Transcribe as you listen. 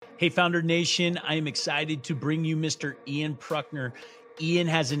Hey, Founder Nation, I am excited to bring you Mr. Ian Prukner. Ian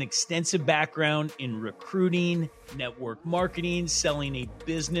has an extensive background in recruiting, network marketing, selling a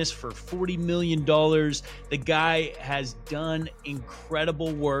business for $40 million. The guy has done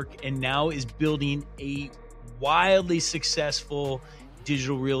incredible work and now is building a wildly successful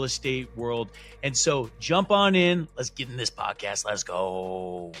digital real estate world. And so jump on in. Let's get in this podcast. Let's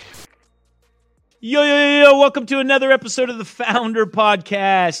go. Yo, welcome to another episode of the Founder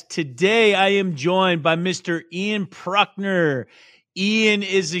Podcast. Today, I am joined by Mr. Ian Prukner. Ian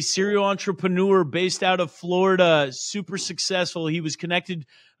is a serial entrepreneur based out of Florida, super successful. He was connected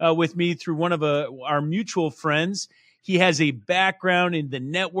with me through one of our mutual friends. He has a background in the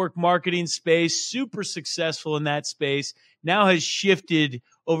network marketing space, super successful in that space, now has shifted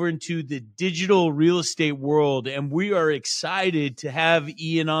over into the digital real estate world, and we are excited to have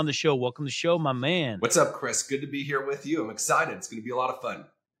Ian on the show. Welcome to the show, my man. What's up, Chris? Good to be here with you. I'm excited. It's going to be a lot of fun.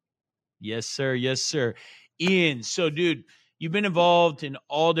 Yes, sir. Yes, sir. Ian, so dude, you've been involved in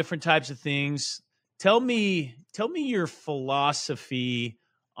all different types of things. Tell me your philosophy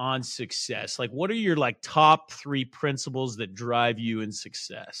on success. Like, what are your top 3 principles that drive you in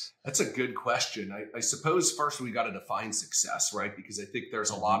success? That's a good question. I suppose first we got to define success, right? Because I think there's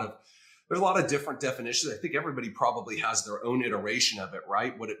a lot of different definitions. I think everybody probably has their own iteration of it,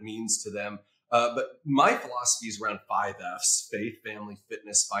 right? What it means to them. But my philosophy is around 5 F's: faith, family,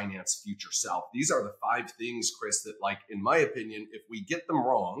 fitness, finance, future self. These are the 5 things, Chris, that in my opinion, if we get them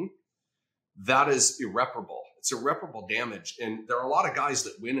wrong, that is irreparable. It's irreparable damage. And there are a lot of guys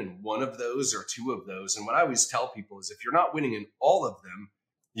that win in one of those or 2 of those. And what I always tell people is if you're not winning in all of them,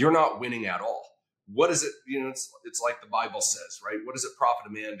 you're not winning at all. What is it? It's like the Bible says, right? What does it profit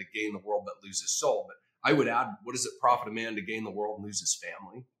a man to gain the world but lose his soul? But I would add, what does it profit a man to gain the world and lose his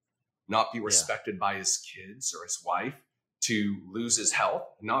family? Not be respected by his kids or his wife, to lose his health,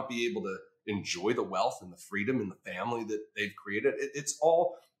 not be able to enjoy the wealth and the freedom and the family that they've created. It's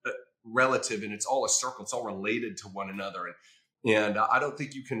all relative, and it's all a circle. It's all related to one another. And I don't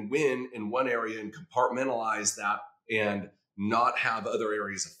think you can win in one area and compartmentalize that and not have other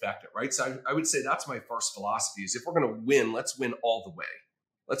areas affect it, right? So I would say that's my first philosophy is if we're going to win, let's win all the way.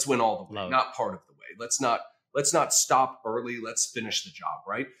 Let's win all the way, not part of the way. Let's not stop early. Let's finish the job,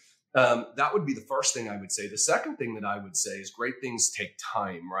 right? That would be the first thing I would say. The second thing that I would say is great things take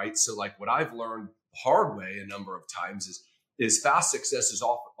time, right? So what I've learned the hard way a number of times is fast success is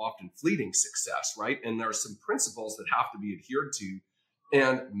often fleeting success, right? And there are some principles that have to be adhered to.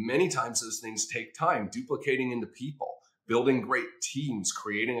 And many times those things take time, duplicating into people, building great teams,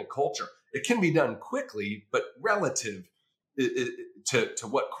 creating a culture. It can be done quickly, but relative to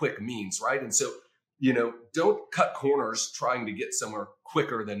what quick means, right? And so, don't cut corners trying to get somewhere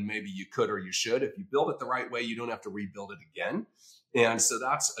quicker than maybe you could or you should. If you build it the right way, you don't have to rebuild it again. And so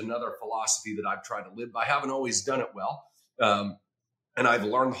that's another philosophy that I've tried to live by. I haven't always done it well. And I've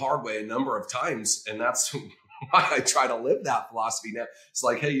learned the hard way a number of times. And that's why I try to live that philosophy now. It's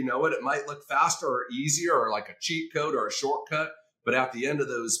like, hey, you know what? It might look faster or easier or like a cheat code or a shortcut. But at the end of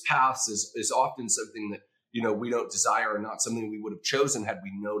those paths is often something that, we don't desire and not something we would have chosen had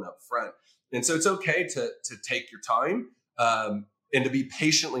we known up front. And so it's okay to take your time and to be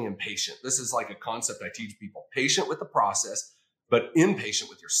patiently impatient. This is like a concept I teach people: patient with the process, but impatient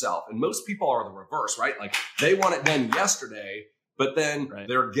with yourself. And most people are the reverse, right? Like they want it done yesterday, but then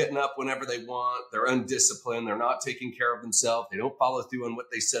they're getting up whenever they want. They're undisciplined. They're not taking care of themselves. They don't follow through on what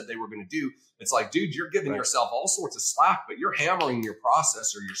they said they were going to do. It's like, dude, you're giving yourself all sorts of slack, but you're hammering your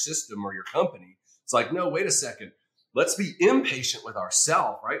process or your system or your company. It's like, no, wait a second. Let's be impatient with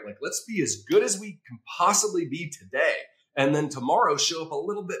ourselves, right? Let's be as good as we can possibly be today. And then tomorrow show up a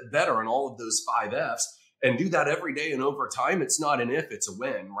little bit better in all of those 5 F's. And do that every day. And over time, it's not an if, it's a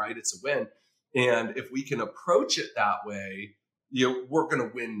when, right? It's a win. And if we can approach it that way, we're going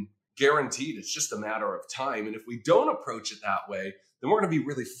to win guaranteed. It's just a matter of time. And if we don't approach it that way, then we're going to be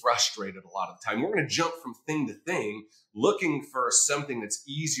really frustrated a lot of the time. We're going to jump from thing to thing, looking for something that's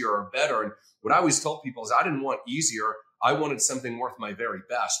easier or better. And what I always told people is I didn't want easier. I wanted something worth my very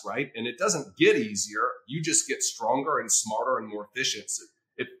best, right? And it doesn't get easier. You just get stronger and smarter and more efficient. So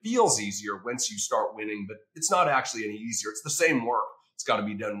it feels easier once you start winning, but it's not actually any easier. It's the same work. It's got to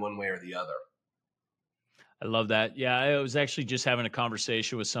be done one way or the other. I love that. Yeah, I was actually just having a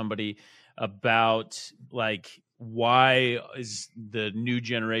conversation with somebody about why is the new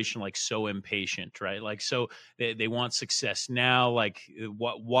generation so impatient, right? So they want success now.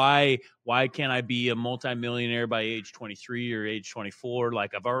 Why can't I be a multimillionaire by age 23 or age 24?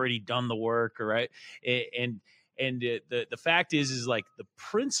 I've already done the work, right? And The fact is like the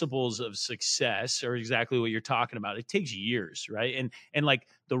principles of success are exactly what you're talking about. It takes years, right? And like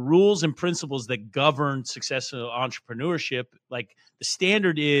the rules and principles that govern successful entrepreneurship, like the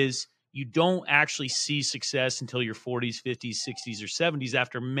standard is you don't actually see success until your 40s, 50s, 60s, or 70s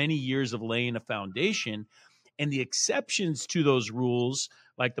after many years of laying a foundation. And the exceptions to those rules,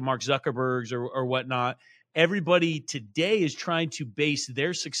 like the Mark Zuckerbergs or whatnot, everybody today is trying to base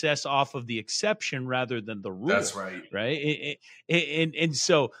their success off of the exception rather than the rule. That's right. Right. And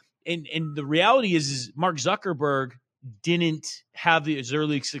the reality is Mark Zuckerberg didn't have his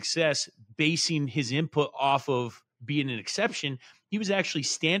early success basing his input off of being an exception. He was actually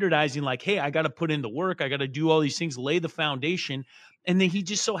standardizing like, hey, I got to put in the work. I got to do all these things, lay the foundation. And then he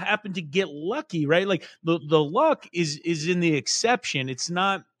just so happened to get lucky, right? Like the luck is in the exception. It's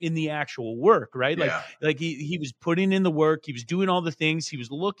not in the actual work, right? Yeah. Like he was putting in the work. He was doing all the things. He was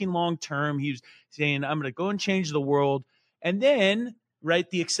looking long term. He was saying, I'm going to go and change the world. And then, right,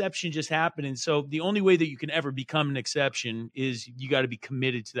 the exception just happened. And so the only way that you can ever become an exception is you got to be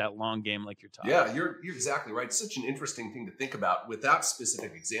committed to that long game like you're talking about. Yeah, you're exactly right. It's such an interesting thing to think about with that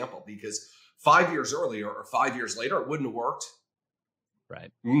specific example, because 5 years earlier or 5 years later, it wouldn't have worked. Right.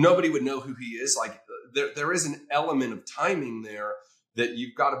 Nobody would know who he is. Like there is an element of timing there that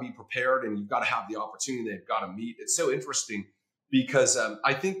you've got to be prepared and you've got to have the opportunity. They've got to meet. It's so interesting because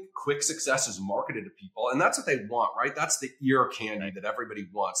I think quick success is marketed to people, and that's what they want, right? That's the ear candy that everybody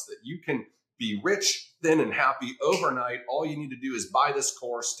wants, that you can be rich, thin, and happy overnight. All you need to do is buy this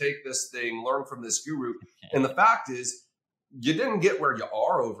course, take this thing, learn from this guru. And the fact is, you didn't get where you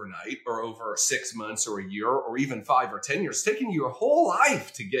are overnight or over 6 months or a year or even 5 or 10 years. It's taken you a whole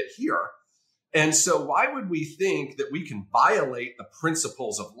life to get here. And so why would we think that we can violate the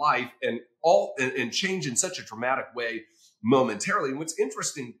principles of life and change in such a dramatic way momentarily? And what's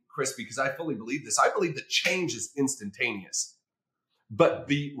interesting, Chris, because I fully believe this, I believe that change is instantaneous, but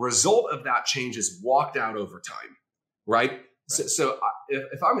the result of that change is walked out over time, right? So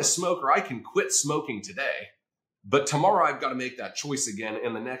if I'm a smoker, I can quit smoking today, but tomorrow I've got to make that choice again,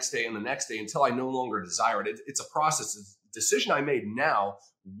 and the next day and the next day until I no longer desire it. It's a process. It's a decision I made now,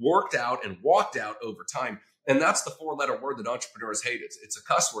 worked out and walked out over time. And that's the 4-letter word that entrepreneurs hate. It's a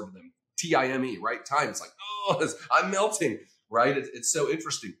cuss word to them, TIME, right? Time. It's like, oh, I'm melting, right? It's so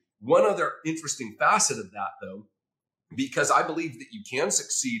interesting. One other interesting facet of that, though, because I believe that you can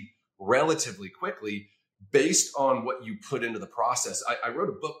succeed relatively quickly based on what you put into the process. I wrote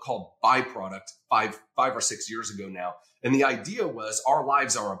a book called Byproduct five or 6 years ago now. And the idea was our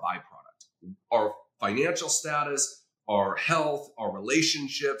lives are a byproduct. Our financial status, our health, our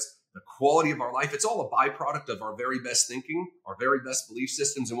relationships, the quality of our life, it's all a byproduct of our very best thinking, our very best belief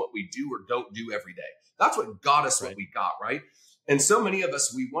systems, and what we do or don't do every day. That's what got us what we got, right? And so many of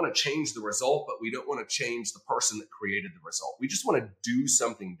us, we want to change the result, but we don't want to change the person that created the result. We just want to do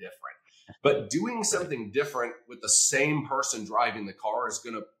something different. But doing something different with the same person driving the car is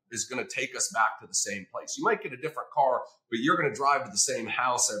going to take us back to the same place. You might get a different car, but you're going to drive to the same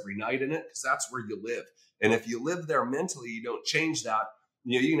house every night in it because that's where you live. And if you live there mentally, you don't change that.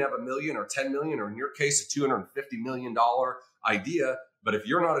 You know, you can have $1 million or 10 million, or in your case, a $250 million idea. But if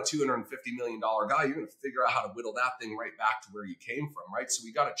you're not a $250 million guy, you're going to figure out how to whittle that thing right back to where you came from, right? So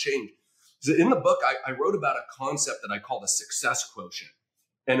we got to change. So in the book, I wrote about a concept that I call the success quotient.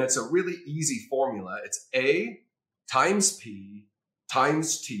 And it's a really easy formula. It's A times P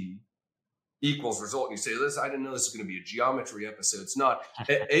times T equals result. And you say, "Liz, I didn't know this was going to be a geometry episode." It's not.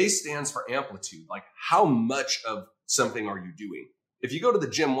 A stands for amplitude. Like, how much of something are you doing? If you go to the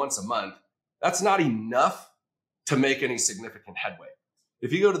gym once a month, that's not enough to make any significant headway.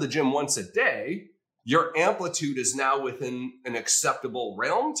 If you go to the gym once a day, your amplitude is now within an acceptable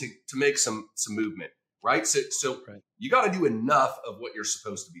realm to make some movement. Right? So you got to do enough of what you're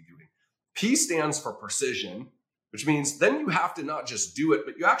supposed to be doing. P stands for precision, which means then you have to not just do it,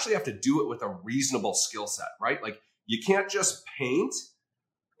 but you actually have to do it with a reasonable skill set, right? Like, you can't just paint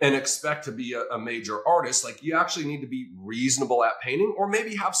and expect to be a major artist. Like, you actually need to be reasonable at painting, or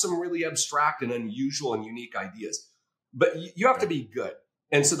maybe have some really abstract and unusual and unique ideas. But you have to be good.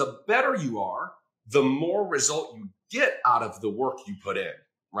 And so the better you are, the more result you get out of the work you put in,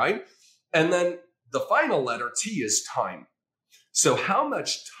 right? And then the final letter, T, is time. So how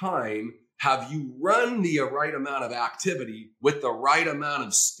much time have you run the right amount of activity with the right amount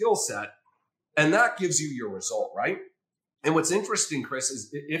of skill set? And that gives you your result, right? And what's interesting, Chris, is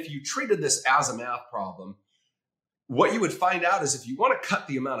if you treated this as a math problem, what you would find out is if you want to cut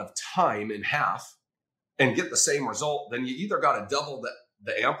the amount of time in half and get the same result, then you either got to double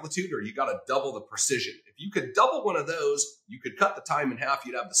the amplitude or you got to double the precision. If you could double one of those, you could cut the time in half,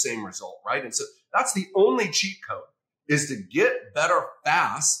 you'd have the same result, right? And so that's the only cheat code, is to get better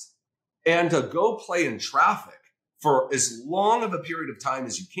fast and to go play in traffic for as long of a period of time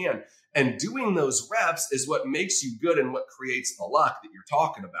as you can. And doing those reps is what makes you good and what creates the luck that you're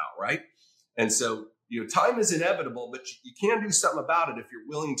talking about, right? And so, time is inevitable, but you can do something about it if you're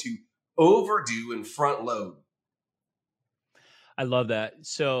willing to overdo and front load. I love that.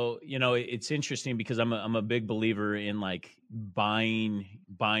 So, it's interesting because I'm a big believer in like buying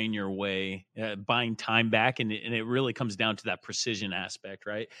your way, buying time back. And it really comes down to that precision aspect,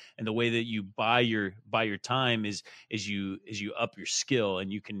 right? And the way that you buy your time is you up your skill,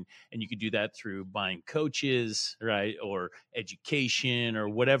 and you can do that through buying coaches, right? Or education or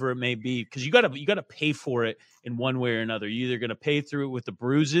whatever it may be, because you gotta pay for it in one way or another. You're either going to pay through it with the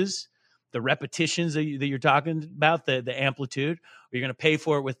bruises, the repetitions that you're talking about, the amplitude, or you're going to pay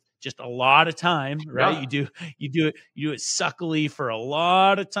for it with just a lot of time, right? Yeah. You do it suckily for a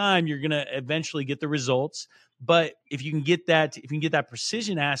lot of time. You're going to eventually get the results. But if you can get that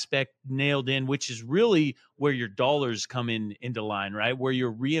precision aspect nailed in, which is really where your dollars come into line, right? Where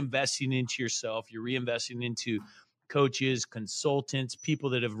you're reinvesting into yourself, you're reinvesting into coaches, consultants, people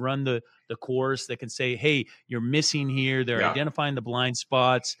that have run the course that can say, hey, you're missing here. They're identifying the blind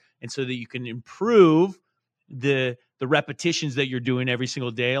spots, and so that you can improve the repetitions that you're doing every single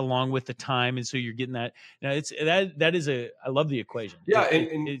day along with the time. And so you're getting that. Now I love the equation. Yeah.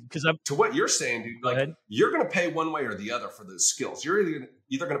 Because to what you're saying, dude, like you're going to pay one way or the other for those skills. You're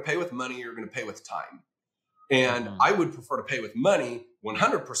either going to pay with money or you're going to pay with time. And I would prefer to pay with money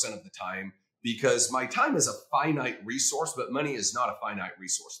 100% of the time, because my time is a finite resource, but money is not a finite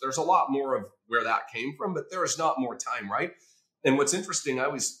resource. There's a lot more of where that came from, but there is not more time, right? And what's interesting, I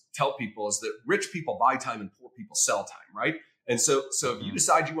always tell people, is that rich people buy time and poor people sell time, right? And so if you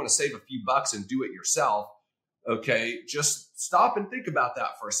decide you want to save a few bucks and do it yourself, okay, just stop and think about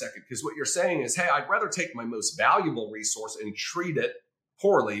that for a second. Because what you're saying is, hey, I'd rather take my most valuable resource and treat it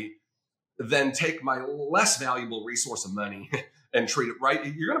poorly than take my less valuable resource of money and treat it right.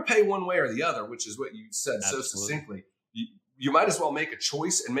 You're going to pay one way or the other, which is what you said so succinctly. You might as well make a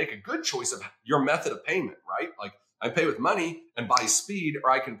choice, and make a good choice of your method of payment, right? Like, I pay with money and buy speed,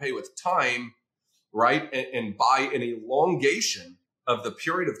 or I can pay with time, right? And buy an elongation of the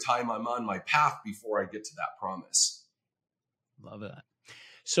period of time I'm on my path before I get to that promise. Love that.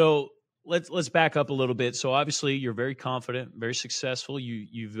 So let's back up a little bit. So obviously you're very confident, very successful.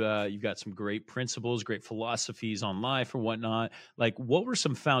 You've got some great principles, great philosophies on life or whatnot. Like, what were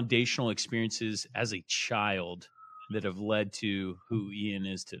some foundational experiences as a child that have led to who Ian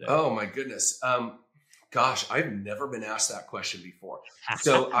is today? Oh my goodness. Gosh, I've never been asked that question before.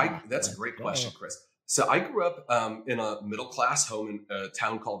 So that's a great question, Chris. So I grew up in a middle-class home in a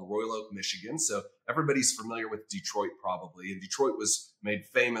town called Royal Oak, Michigan. So everybody's familiar with Detroit probably. And Detroit was made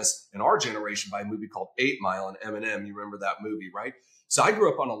famous in our generation by a movie called 8 Mile and Eminem. You remember that movie, right? So I grew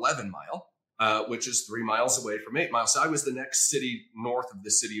up on 11 Mile, which is 3 miles away from 8 Mile. So I was the next city north of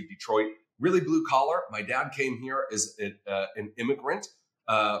the city of Detroit. Really blue collar. My dad came here as an immigrant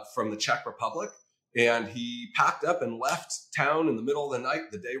from the Czech Republic. And he packed up and left town in the middle of the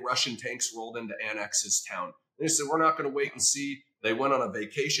night the day Russian tanks rolled in to annex his town. And they said, we're not going to wait and see. They went on a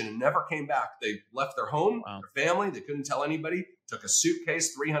vacation and never came back. They left their home, their family. They couldn't tell anybody. Took a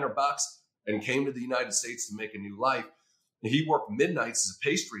suitcase, $300, and came to the United States to make a new life. And he worked midnights as a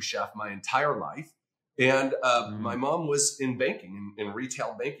pastry chef my entire life. And my mom was in banking, in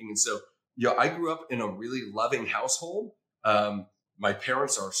retail banking. And so, I grew up in a really loving household. My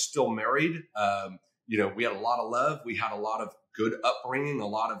parents are still married. We had a lot of love. We had a lot of good upbringing, a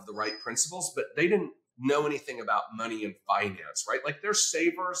lot of the right principles, but they didn't know anything about money and finance, right? Like, they're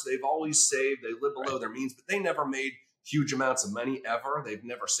savers. They've always saved. They live below their means, but they never made huge amounts of money ever. They've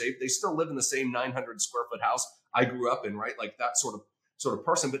never saved. They still live in the same 900 square foot house I grew up in, right? Like that sort of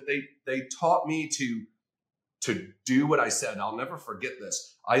person. But they taught me to do what I said. I'll never forget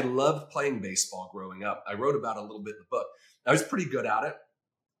this. I loved playing baseball growing up. I wrote about it a little bit in the book. I was pretty good at it.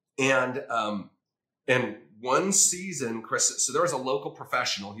 And one season, Chris, so there was a local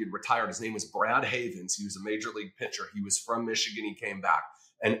professional. He had retired. His name was Brad Havens. He was a major league pitcher. He was from Michigan. He came back.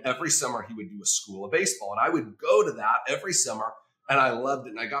 And every summer he would do a school of baseball. And I would go to that every summer. And I loved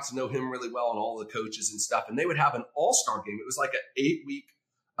it. And I got to know him really well and all the coaches and stuff. And they would have an all-star game. It was like an 8-week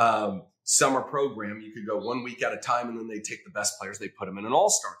summer program. You could go 1 week at a time, and then they take the best players. They put them in an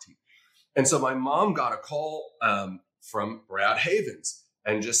all-star team. And so my mom got a call from Brad Havens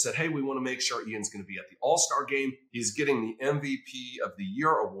and just said, hey, we want to make sure Ian's going to be at the all-star game. He's getting the MVP of the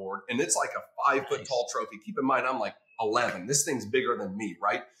year award. And it's like a 5-foot tall trophy. Keep in mind, I'm like 11. This thing's bigger than me,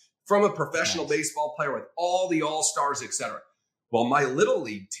 right? From a professional baseball player with all the all-stars, etc. Well, my little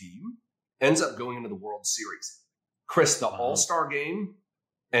league team ends up going into the World Series. Chris, the all-star game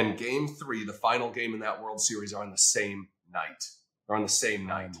and game 3, the final game in that World Series, are on the same night. They're on the same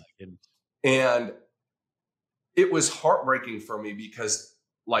night. And it was heartbreaking for me because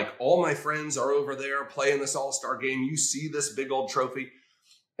like all my friends are over there playing this all-star game. You see this big old trophy.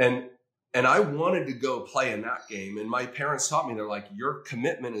 And I wanted to go play in that game. And my parents taught me, they're like, your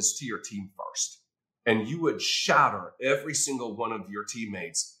commitment is to your team first. And you would shatter every single one of your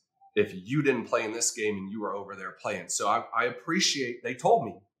teammates if you didn't play in this game and you were over there playing. So I appreciate, they told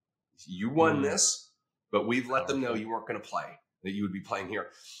me, you won this, but we've let them know you weren't going to play, that you would be playing here.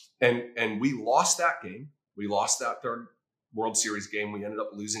 And we lost that game. We lost that third World Series game. We ended up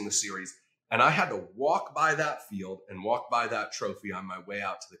losing the series. And I had to walk by that field and walk by that trophy on my way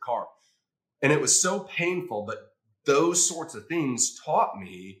out to the car. And it was so painful, but those sorts of things taught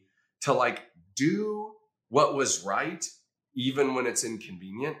me to like do what was right, even when it's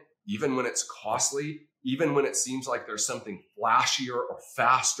inconvenient, even when it's costly, even when it seems like there's something flashier or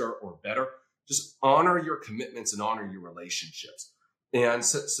faster or better. Just honor your commitments and honor your relationships. And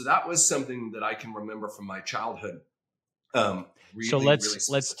so that was something that I can remember from my childhood. Really, so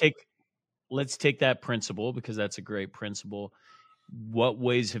let's take that principle, because that's a great principle. What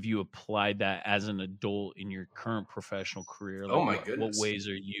ways have you applied that as an adult in your current professional career? Like, oh my goodness. What ways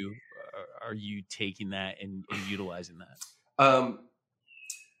are you taking that and utilizing that?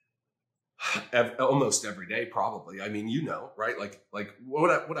 Almost every day, probably. I mean, right? Like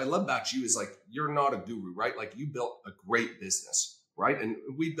what I love about you is like, you're not a guru, right? Like you built a great business, right? And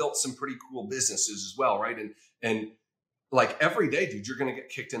we built some pretty cool businesses as well, right? And like every day, dude, you're going to get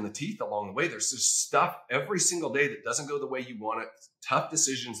kicked in the teeth along the way. There's just stuff every single day that doesn't go the way you want it. Tough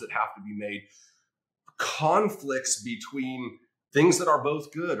decisions that have to be made, conflicts between things that are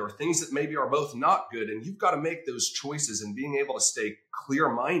both good or things that maybe are both not good. And you've got to make those choices, and being able to stay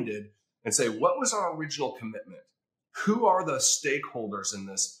clear-minded and say, what was our original commitment? Who are the stakeholders in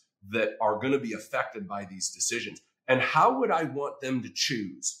this that are going to be affected by these decisions? And how would I want them to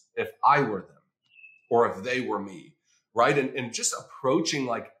choose if I were them or if they were me? Right. And just approaching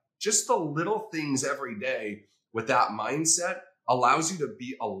like just the little things every day with that mindset allows you to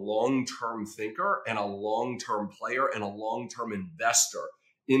be a long-term thinker and a long-term player and a long-term investor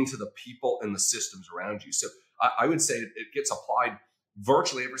into the people and the systems around you. So I would say it gets applied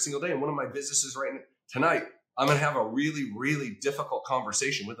virtually every single day. And one of my businesses right tonight, I'm going to have a really, really difficult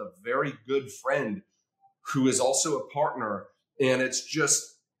conversation with a very good friend who is also a partner. And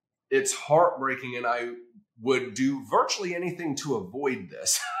it's heartbreaking. And I would do virtually anything to avoid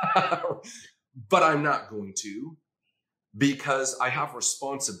this, but I'm not going to, because I have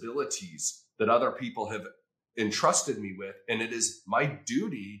responsibilities that other people have entrusted me with. And it is my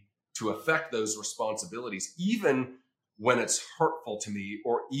duty to affect those responsibilities, even when it's hurtful to me,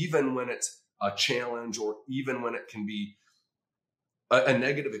 or even when it's a challenge, or even when it can be a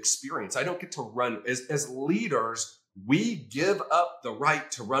negative experience. I don't get to run. As leaders, we give up the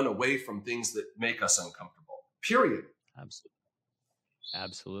right to run away from things that make us uncomfortable. Period.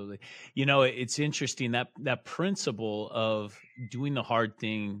 Absolutely. It's interesting that principle of doing the hard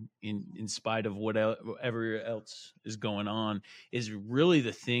thing in spite of whatever else is going on is really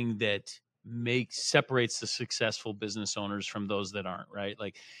the thing that separates the successful business owners from those that aren't, right?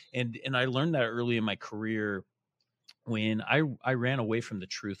 Like, and I learned that early in my career when I ran away from the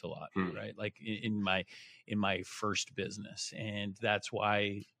truth a lot, right? Like in my first business. And that's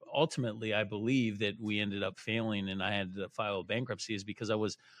why ultimately I believe that we ended up failing and I had to file bankruptcy, is because I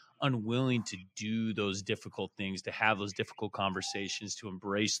was unwilling to do those difficult things, to have those difficult conversations, to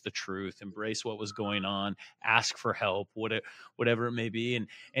embrace the truth, embrace what was going on, ask for help, whatever it may be.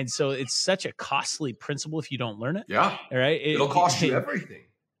 And so it's such a costly principle if you don't learn it. Yeah. Right. It'll cost you everything.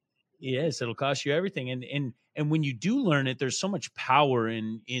 Yes, it'll cost you everything. And when you do learn it, there's so much power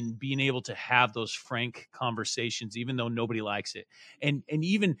in being able to have those frank conversations, even though nobody likes it. And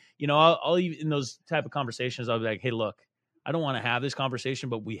even, I'll even in those type of conversations, I'll be like, hey, look, I don't want to have this conversation,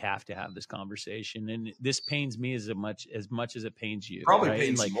 but we have to have this conversation. And this pains me as much as it pains you. Probably right?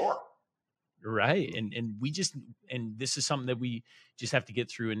 pains you more. Right. And this is something that we just have to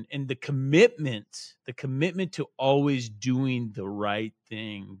get through. And the commitment to always doing the right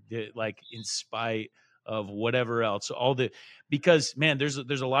thing, like in spite of whatever else, because man, there's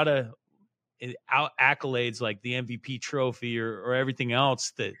a lot of accolades like the MVP trophy or everything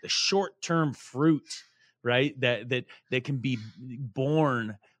else, the short-term fruit, right? That can be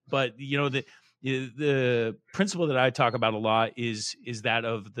born. But the principle that I talk about a lot is that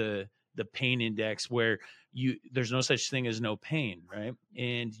of the pain index, where there's no such thing as no pain, right?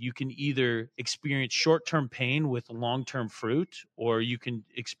 And you can either experience short-term pain with long-term fruit, or you can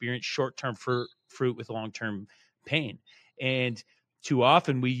experience short-term fruit with long-term pain. And too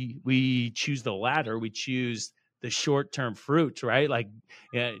often we choose the latter. We choose the short-term fruit, right? Like,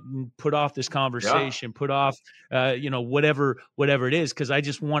 put off this Yeah. conversation, put off, whatever it is, because I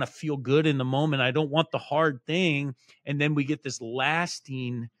just want to feel good in the moment. I don't want the hard thing, and then we get this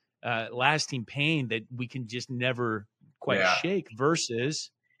lasting pain that we can just never quite Yeah. shake.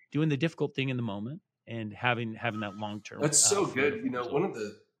 Versus doing the difficult thing in the moment and having that long-term That's so fruit good. of result. One of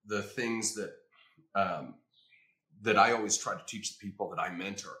the things um, that I always try to teach the people that I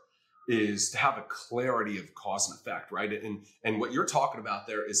mentor is to have a clarity of cause and effect, right? And what you're talking about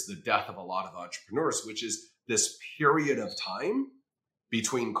there is the death of a lot of entrepreneurs, which is this period of time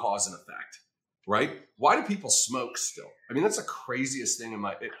between cause and effect, right? Why do people smoke still? I mean, that's the craziest thing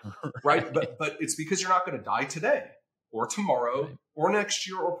right? But it's because you're not going to die today or tomorrow Right. or next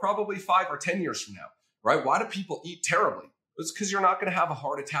year or probably 5 or 10 years from now, right? Why do people eat terribly? It's because you're not going to have a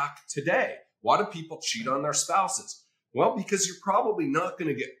heart attack today. Why do people cheat on their spouses? Well, because you're probably not going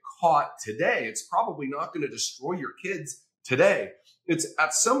to get caught today. It's probably not going to destroy your kids today. It's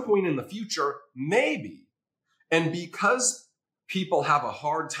at some point in the future, maybe. And because people have a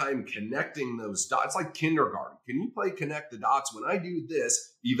hard time connecting those dots, it's like kindergarten. Can you play connect the dots? When I do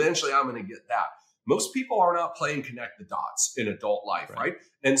this, eventually I'm going to get that. Most people are not playing connect the dots in adult life, right?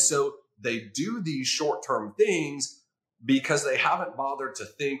 And so they do these short-term things because they haven't bothered to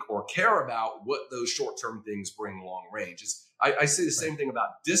think or care about what those short-term things bring long range. I say the same thing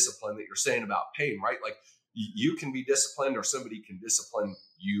about discipline that you're saying about pain, right? Like, you can be disciplined or somebody can discipline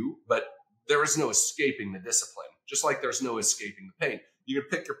you, but there is no escaping the discipline, just like there's no escaping the pain. You can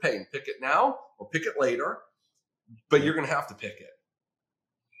pick your pain, pick it now or pick it later, but you're going to have to pick it.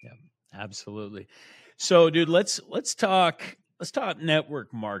 Yeah, absolutely. So, dude, let's talk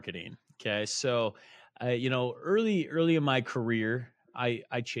network marketing. Okay, so early in my career,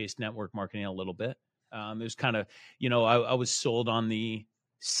 I chased network marketing a little bit. It was kind of, I was sold on the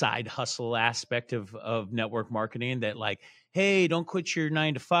side hustle aspect of network marketing, that like, hey, don't quit your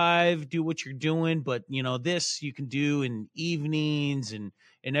 9 to 5, do what you're doing, but this you can do in evenings and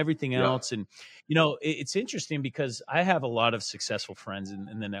everything Yeah. else. And it's interesting because I have a lot of successful friends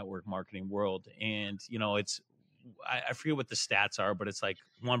in the network marketing world, and I forget what the stats are, but it's like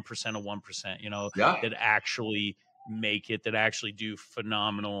 1% of 1%, Yeah. that actually make it, that actually do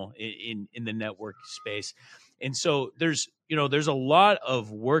phenomenal in the network space. And so there's a lot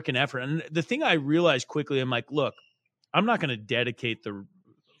of work and effort. And the thing I realized quickly, I'm like, look, I'm not going to dedicate the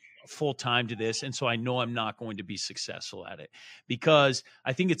full time to this. And so I know I'm not going to be successful at it, because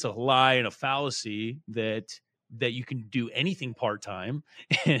I think it's a lie and a fallacy that you can do anything part-time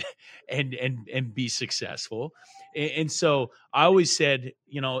and be successful. And so I always said,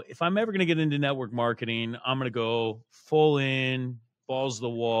 if I'm ever going to get into network marketing, I'm going to go full in, balls to the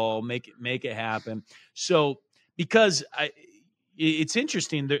wall, make it happen. So because it's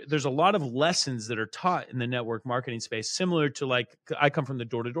interesting, there's a lot of lessons that are taught in the network marketing space, similar to, like, I come from the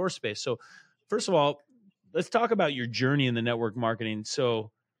door-to-door space. So first of all, let's talk about your journey in the network marketing.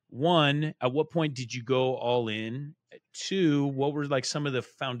 So, one, at what point did you go all in? Two, what were like some of the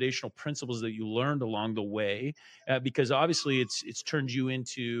foundational principles that you learned along the way? Because obviously it's turned you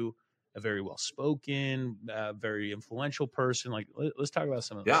into a very well-spoken, very influential person. Like, let's talk about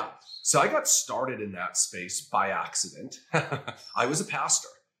some of those Yeah. things. So I got started in that space by accident. I was a pastor,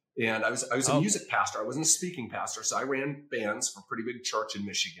 and I was a music pastor. I wasn't a speaking pastor. So I ran bands for a pretty big church in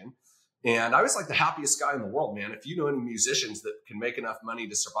Michigan. And I was like the happiest guy in the world, man. If you know any musicians that can make enough money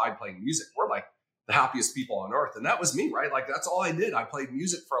to survive playing music, we're like the happiest people on earth. And that was me, right? Like, that's all I did. I played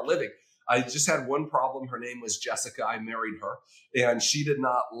music for a living. I just had one problem. Her name was Jessica. I married her, and she did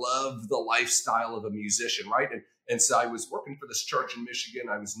not love the lifestyle of a musician, right? And so I was working for this church in Michigan.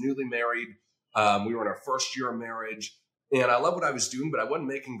 I was newly married. We were in our first year of marriage, and I loved what I was doing, but I wasn't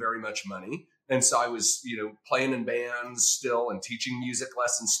making very much money. And so I was, playing in bands still, and teaching music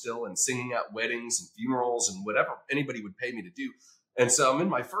lessons still, and singing at weddings and funerals and whatever anybody would pay me to do. And so I'm in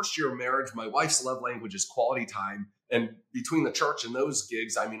my first year of marriage. My wife's love language is quality time. And between the church and those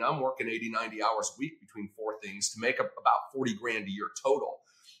gigs, I mean, I'm working 80, 90 hours a week between 4 things to make up about 40 grand a year total,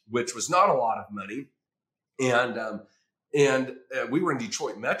 which was not a lot of money. And we were in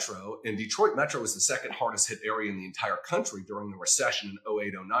Detroit Metro, and Detroit Metro was the second hardest hit area in the entire country during the recession in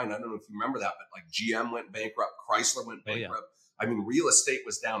 08, 09. I don't know if you remember that, but like GM went bankrupt, Chrysler went bankrupt. Yeah. I mean, real estate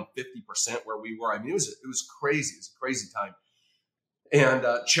was down 50% where we were. I mean, it was crazy. It was a crazy time. And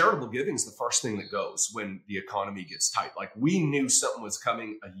charitable giving is the first thing that goes when the economy gets tight. Like we knew something was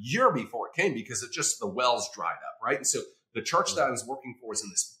coming a year before it came because it just, the wells dried up, right? And so the church that I was working for was in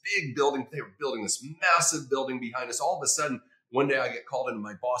this big building. They were building this massive building behind us. All of a sudden, one day I get called into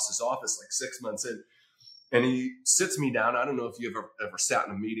my boss's office like 6 months in, and he sits me down. I don't know if you've ever sat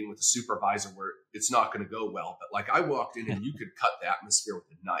in a meeting with a supervisor where it's not going to go well, but like I walked in and you could cut the atmosphere with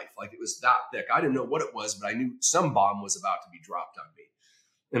a knife. Like it was that thick. I didn't know what it was, but I knew some bomb was about to be dropped on me.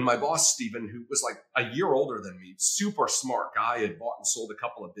 And my boss, Stephen, who was like a year older than me, super smart guy, had bought and sold a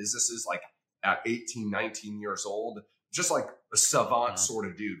couple of businesses like at 18, 19 years old, just like a savant sort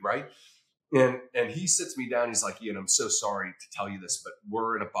of dude, right? And he sits me down. He's like, Ian, I'm so sorry to tell you this, but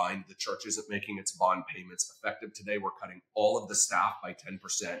we're in a bind. The church isn't making its bond payments effective today. We're cutting all of the staff by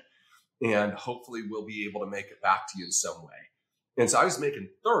 10%. And hopefully we'll be able to make it back to you in some way. And so I was making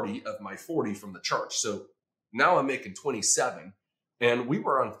 30 of my 40 from the church. So now I'm making 27. And we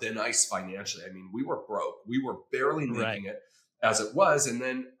were on thin ice financially. I mean, we were broke. We were barely making it as it was. And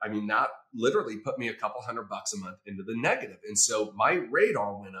then, I mean, that literally put me a couple $100 a month into the negative. And so my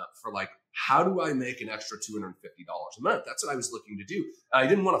radar went up for like, how do I make an extra $250 a month? That's what I was looking to do. I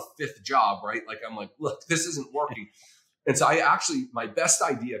didn't want a fifth job, right? Like, I'm like, look, this isn't working. And so I actually, my best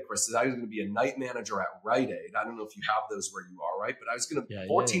idea, Chris, is I was going to be a night manager at Rite Aid. I don't know if you have those where you are, right? But I was going to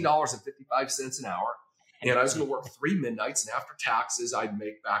 $14.55 an hour. And I was going to work 3 midnights. And after taxes, I'd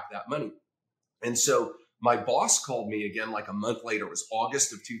make back that money. And so my boss called me again, like a month later. It was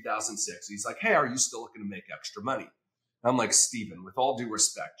August of 2006. He's like, hey, are you still looking to make extra money? I'm like, Stephen, with all due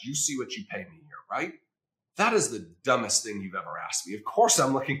respect, you see what you pay me here, right? That is the dumbest thing you've ever asked me. Of course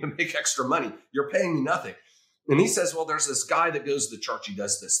I'm looking to make extra money. You're paying me nothing. And he says, well, there's this guy that goes to the church. He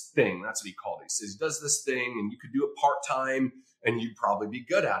does this thing. That's what he called it. He says, he does this thing and you could do it part-time and you'd probably be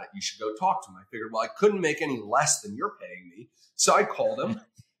good at it. You should go talk to him. I figured, well, I couldn't make any less than you're paying me. So I called him.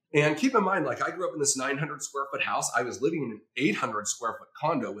 And keep in mind, like I grew up in this 900 square foot house. I was living in an 800 square foot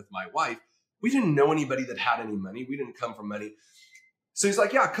condo with my wife. We didn't know anybody that had any money. We didn't come from money. So he's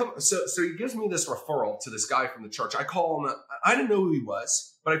like, yeah, come. So he gives me this referral to this guy from the church. I call him. I didn't know who he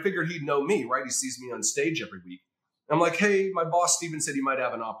was, but I figured he'd know me, right? He sees me on stage every week. I'm like, hey, my boss, Stephen, said he might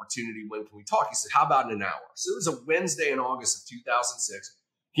have an opportunity. When can we talk? He said, how about in an hour? So it was a Wednesday in August of 2006.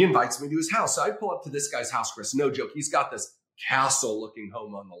 He invites me to his house. So I pull up to this guy's house, Chris. No joke. He's got this castle-looking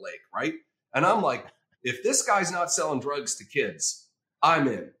home on the lake, right? And I'm like, if this guy's not selling drugs to kids, I'm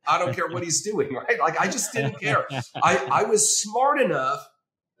in. I don't care what he's doing, right? Like, I just didn't care. I was smart enough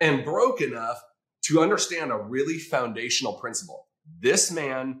and broke enough to understand a really foundational principle. This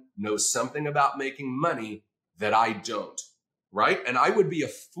man knows something about making money that I don't, right? And I would be a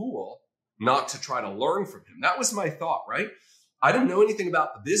fool not to try to learn from him. That was my thought, right? I didn't know anything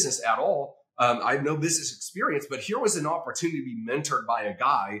about the business at all. I had no business experience, but here was an opportunity to be mentored by a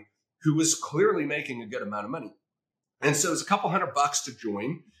guy who was clearly making a good amount of money. And so it was a couple $100 to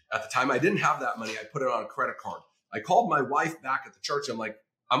join. At the time, I didn't have that money. I put it on a credit card. I called my wife back at the church. I'm like,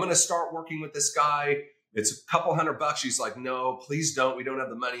 I'm going to start working with this guy. It's a couple $100. She's like, no, please don't. We don't have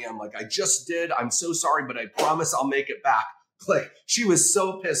the money. I'm like, I just did. I'm so sorry, but I promise I'll make it back. Like, she was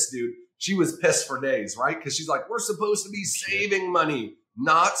so pissed, dude. She was pissed for days, right? Because she's like, we're supposed to be saving money,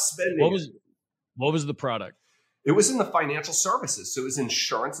 not spending. What was the product? It was in the financial services. So it was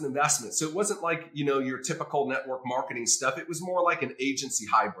insurance and investment. So it wasn't like, your typical network marketing stuff. It was more like an agency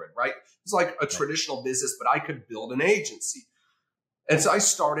hybrid, right? It was like a traditional business, but I could build an agency. And so I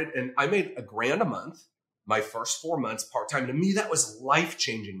started and I made $1,000 a month, my first 4 months part-time. To me, that was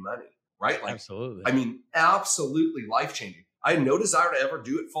life-changing money, right? Like, absolutely. I mean, absolutely life-changing. I had no desire to ever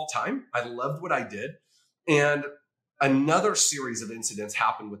do it full-time. I loved what I did. And another series of incidents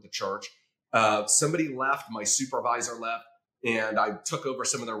happened with the church. Somebody left, my supervisor left, and I took over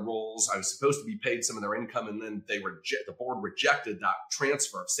some of their roles. I was supposed to be paid some of their income, and then the board rejected that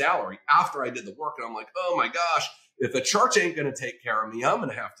transfer of salary after I did the work. And I'm like, oh my gosh, if the church ain't going to take care of me, I'm going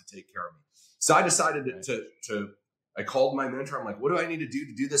to have to take care of me. So I decided I called my mentor. I'm like, what do I need to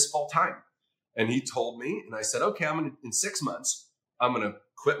do this full time? And he told me, and I said, okay, in 6 months, I'm going to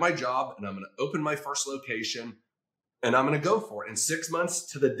quit my job and I'm going to open my first location. And I'm going to go for it. And 6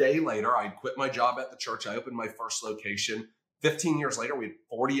 months to the day later, I quit my job at the church. I opened my first location. 15 years later, we had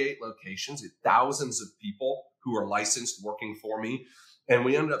 48 locations, we had thousands of people who are licensed working for me. And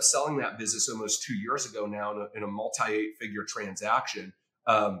we ended up selling that business almost 2 years ago now in a multi-8-figure transaction,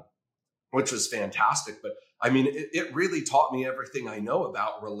 which was fantastic. But I mean, it really taught me everything I know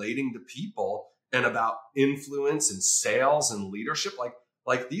about relating to people and about influence and sales and leadership.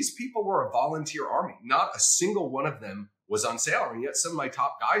 Like these people were a volunteer army. Not a single one of them was on salary. And yet some of my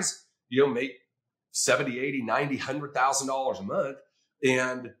top guys, make $70, $80, $90, $100,000 a month.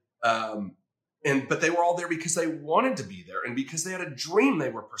 And, but they were all there because they wanted to be there and because they had a dream they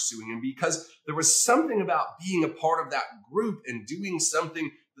were pursuing and because there was something about being a part of that group and doing something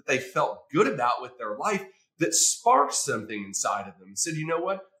that they felt good about with their life that sparked something inside of them and said, you know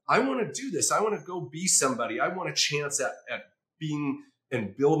what? I want to do this. I want to go be somebody. I want a chance at being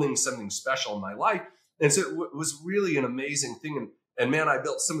and building something special in my life. And so it was really an amazing thing. And man, I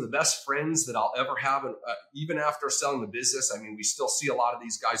built some of the best friends that I'll ever have. And even after selling the business, I mean, we still see a lot of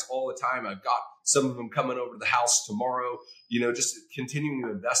these guys all the time. I've got some of them coming over to the house tomorrow, just continuing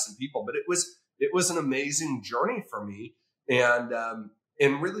to invest in people. But it was an amazing journey for me.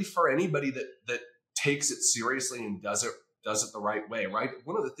 And really for anybody that takes it seriously and does it the right way, right?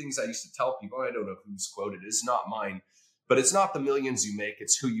 One of the things I used to tell people, I don't know whose quote it is, not mine, but it's not the millions you make,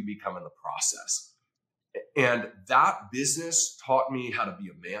 it's who you become in the process. And that business taught me how to be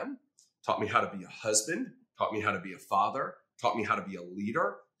a man, taught me how to be a husband, taught me how to be a father, taught me how to be a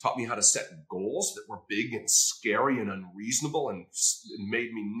leader, taught me how to set goals that were big and scary and unreasonable and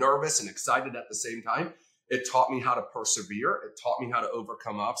made me nervous and excited at the same time. It taught me how to persevere. It taught me how to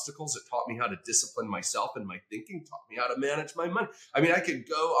overcome obstacles. It taught me how to discipline myself and my thinking, taught me how to manage my money. I mean, I could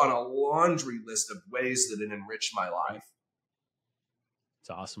go on a laundry list of ways that it enriched my life. It's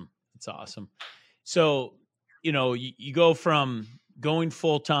awesome. It's awesome. So, you go from going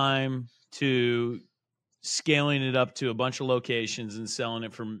full-time to scaling it up to a bunch of locations and selling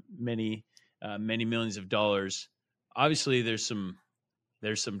it for many millions of dollars. Obviously there's some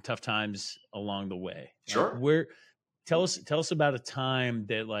tough times along the way. Sure. Tell us about a time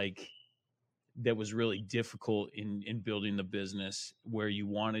that was really difficult in building the business where you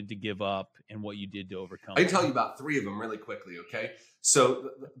wanted to give up and what you did to overcome. I can tell you about 3 of them really quickly. Okay. So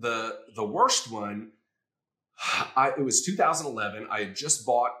the worst one, it was 2011. I had just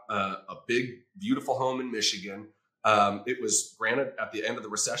bought a big, beautiful home in Michigan. It was granted at the end of the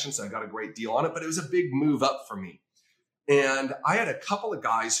recession, so I got a great deal on it, but it was a big move up for me. And I had a couple of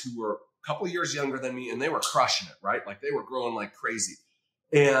guys who were a couple of years younger than me, and they were crushing it, right? Like they were growing like crazy.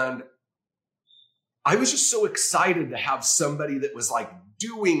 And I was just so excited to have somebody that was like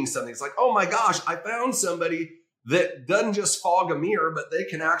doing something. It's like, oh my gosh, I found somebody that doesn't just fog a mirror, but they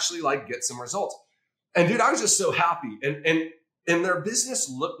can actually like get some results. And dude, I was just so happy. And their business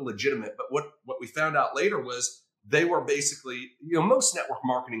looked legitimate. But what we found out later was they were basically, most network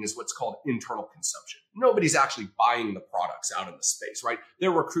marketing is what's called internal consumption. Nobody's actually buying the products out in the space, right?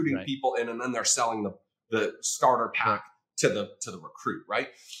 They're recruiting people in, and then they're selling the starter pack to the recruit, right?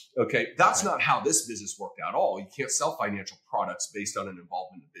 Okay, that's not how this business worked out at all. You can't sell financial products based on an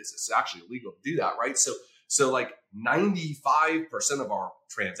involvement in business. It's actually illegal to do that, right? So like 95% of our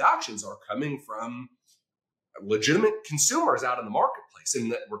transactions are coming from legitimate consumers out in the marketplace,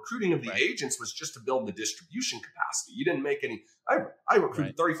 and the recruiting of the agents was just to build the distribution capacity. You didn't make any. I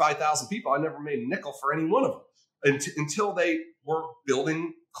recruited 35,000 people. I never made a nickel for any one of them until they were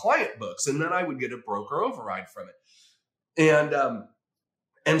building client books, and then I would get a broker override from it.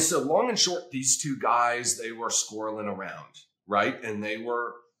 And so long and short, these 2 guys, they were squirreling around, right? And they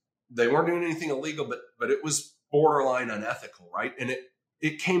weren't doing anything illegal, but it was borderline unethical, right? And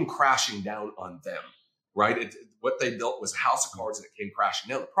it came crashing down on them. Right? What they built was a house of cards, and it came crashing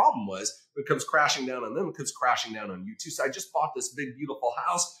down. The problem was, when it comes crashing down on them, it comes crashing down on you too. So I just bought this big, beautiful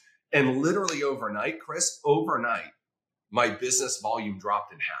house, and literally overnight, Chris, my business volume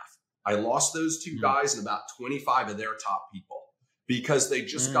dropped in half. I lost those 2 guys and about 25 of their top people because they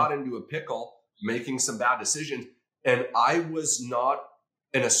just got into a pickle making some bad decisions. And I was not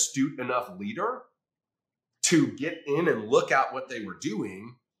an astute enough leader to get in and look at what they were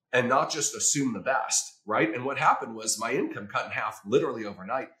doing and not just assume the best, right? And what happened was my income cut in half literally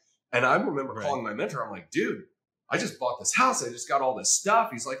overnight. And I remember calling my mentor. I'm like, dude, I just bought this house. I just got all this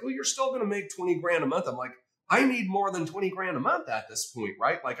stuff. He's like, well, you're still going to make 20 grand a month. I'm like, I need more than 20 grand a month at this point,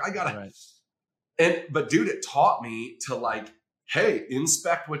 right? Like I gotta, but dude, it taught me to like, hey,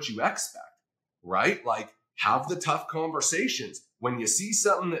 inspect what you expect, right? Like have the tough conversations. When you see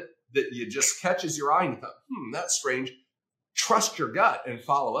something that you just catches your eye and you thought, that's strange, trust your gut and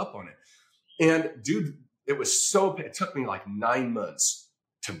follow up on it. And dude, it took me like 9 months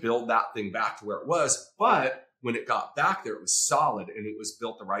to build that thing back to where it was. But when it got back there, it was solid and it was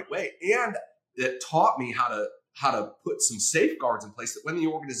built the right way. And it taught me how to put some safeguards in place that when the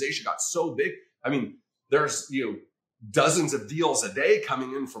organization got so big, I mean, there's, dozens of deals a day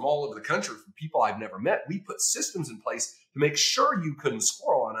coming in from all over the country from people I've never met. We put systems in place to make sure you couldn't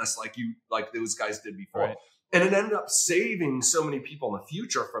squirrel on us like those guys did before. Right. And it ended up saving so many people in the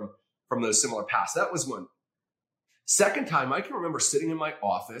future from those similar paths. That was one. Second time, I can remember sitting in my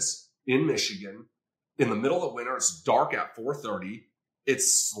office in Michigan in the middle of winter. It's dark at 4:30.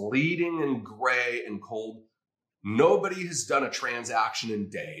 It's sleeting and gray and cold. Nobody has done a transaction in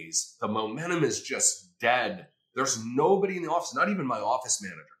days. The momentum is just dead. There's nobody in the office, not even my office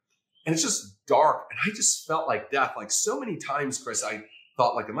manager. And it's just dark. And I just felt like death. Like so many times, Chris, I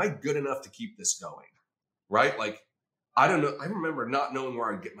thought like, am I good enough to keep this going? Right? Like, I don't know. I remember not knowing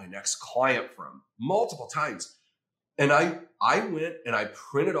where I'd get my next client from multiple times. And I went and I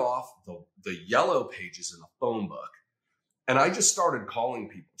printed off the yellow pages in the phone book. And I just started calling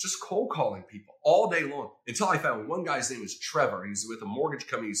people, just cold calling people all day long until I found one guy's name was Trevor. He's with a mortgage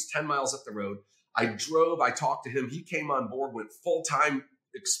company. He's 10 miles up the road. I drove, I talked to him. He came on board, went full time.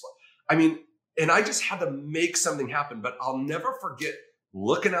 And I just had to make something happen. But I'll never forget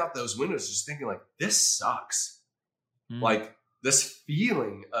looking out those windows, just thinking like, this sucks. Like this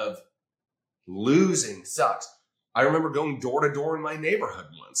feeling of losing sucks. I remember going door to door in my neighborhood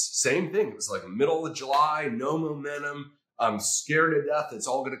once. Same thing. It was like middle of July, no momentum. I'm scared to death. It's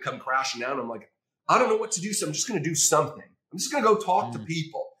all going to come crashing down. I'm like, I don't know what to do. So I'm just going to do something. I'm just going to go talk to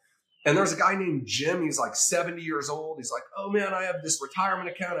people. And there's a guy named Jim. He's like 70 years old. He's like, oh man, I have this retirement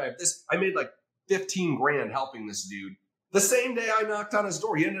account. I have this. I made like 15 grand helping this dude. The same day I knocked on his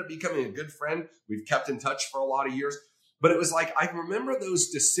door, he ended up becoming a good friend. We've kept in touch for a lot of years. But it was like, I remember those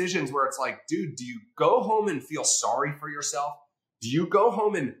decisions where it's like, dude, do you go home and feel sorry for yourself? Do you go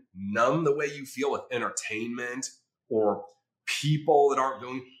home and numb the way you feel with entertainment or people that aren't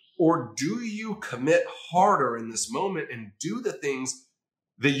going? Or do you commit harder in this moment and do the things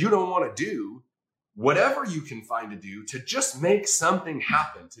that you don't want to do, whatever you can find to do, to just make something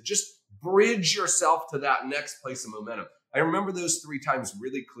happen, to just bridge yourself to that next place of momentum? I remember those 3 times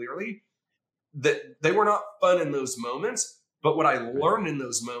really clearly. That they were not fun in those moments, but what I learned in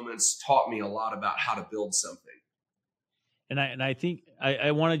those moments taught me a lot about how to build something. And I think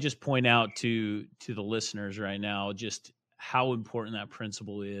I want to just point out to the listeners right now just how important that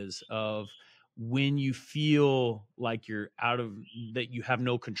principle is of when you feel like you're that you have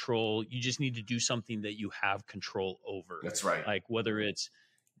no control, you just need to do something that you have control over. That's right. Like whether it's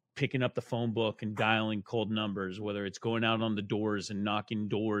picking up the phone book and dialing cold numbers, whether it's going out on the doors and knocking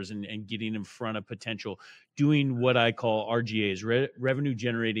doors and getting in front of potential, doing what I call RGAs, revenue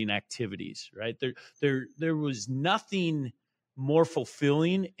generating activities, right? There was nothing more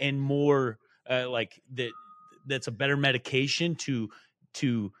fulfilling and more that's a better medication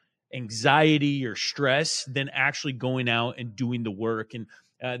to anxiety or stress than actually going out and doing the work. And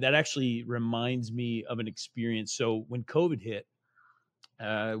that actually reminds me of an experience. So when COVID hit,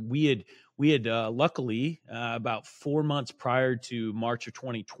 we had luckily about 4 months prior to March of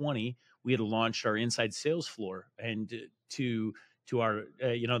 2020, we had launched our inside sales floor, and to our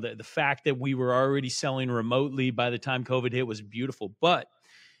the fact that we were already selling remotely by the time COVID hit was beautiful. But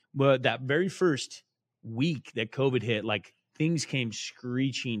that very first week that COVID hit, like things came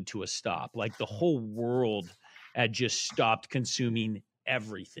screeching to a stop. Like the whole world had just stopped consuming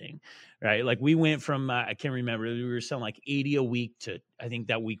everything, right? Like we went from, I can't remember, we were selling like 80 a week to, I think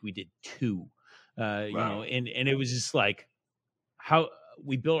that week we did 2, Wow. and it was just like, how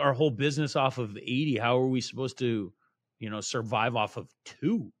we built our whole business off of 80. How are we supposed to, survive off of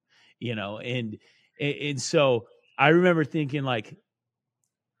 2, and so I remember thinking like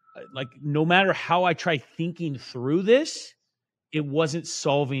no matter how I try thinking through this, it wasn't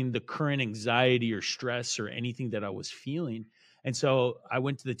solving the current anxiety or stress or anything that I was feeling. And so I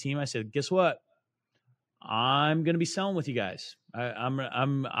went to the team. I said, guess what? I'm going to be selling with you guys.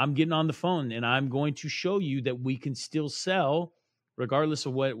 I'm getting on the phone and I'm going to show you that we can still sell regardless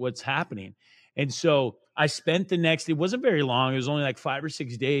of what's happening. And so I spent it wasn't very long. It was only like 5 or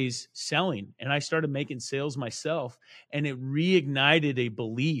 6 days selling. And I started making sales myself. And it reignited a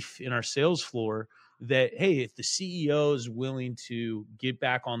belief in our sales floor that, hey, if the CEO is willing to get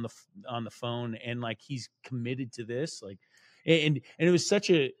back on the phone and like he's committed to this, like, and it was such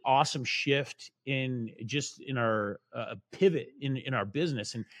an awesome shift in our pivot in our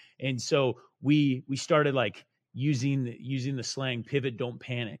business, and so we started like using the slang pivot, don't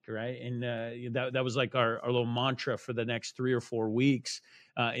panic, right? And that was like our little mantra for the next 3 or 4 weeks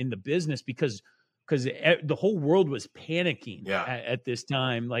in the business because the whole world was panicking at this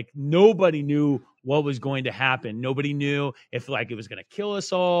time. Like nobody knew what was going to happen. Nobody knew if like it was going to kill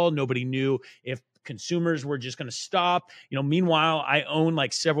us all. Nobody knew if consumers were just going to stop. Meanwhile, I own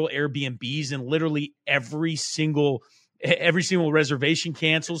like several Airbnbs and literally every single reservation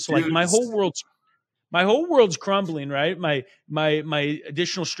canceled. So like my whole world's crumbling, right? My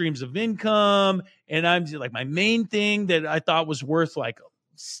additional streams of income, and I'm like my main thing that I thought was worth like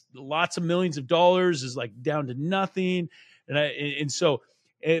lots of millions of dollars is like down to nothing, and so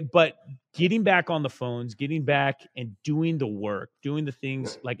But getting back on the phones, getting back and doing the work, doing the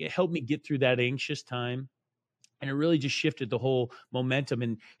things, like it helped me get through that anxious time. And it really just shifted the whole momentum.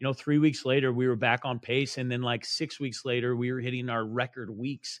 And, 3 weeks later, we were back on pace. And then like 6 weeks later, we were hitting our record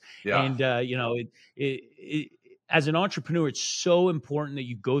weeks. Yeah. And, as an entrepreneur, it's so important that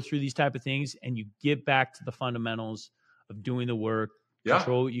you go through these type of things and you get back to the fundamentals of doing the work,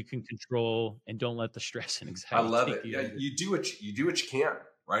 control what you can control, and don't let the stress and anxiety. I love it. Yeah, you do what you can,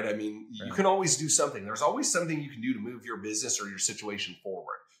 right? I mean, you can always do something. There's always something you can do to move your business or your situation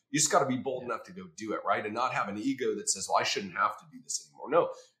forward. You just got to be bold enough to go do it, right? And not have an ego that says, well, I shouldn't have to do this anymore. No,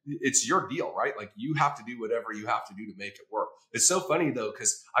 it's your deal, right? Like you have to do whatever you have to do to make it work. It's so funny though,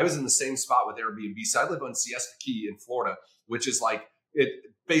 because I was in the same spot with Airbnb. So I live on Siesta Key in Florida, which is like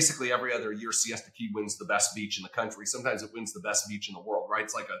basically every other year, Siesta Key wins the best beach in the country. Sometimes it wins the best beach in the world, right?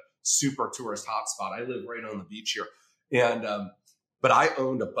 It's like a super tourist hotspot. I live right on the beach here. And, but I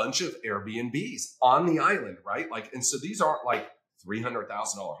owned a bunch of Airbnbs on the island, right? Like, and so these aren't like $300,000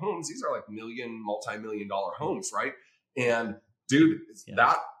 homes. These are like multi-million-dollar homes, right? And dude,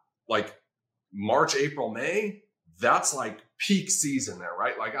 that like March, April, May, that's like peak season there,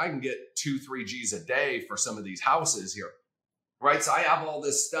 right? Like I can get 2-3 G's a day for some of these houses here, right? So I have all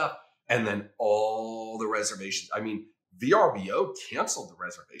this stuff and then all the reservations. I mean, VRBO canceled the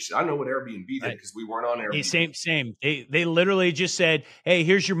reservation. I don't know what Airbnb did because we weren't on Airbnb. Hey, same. They literally just said, hey,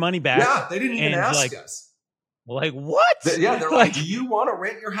 here's your money back. Yeah, they didn't even ask us. Like, what? They're like, do you want to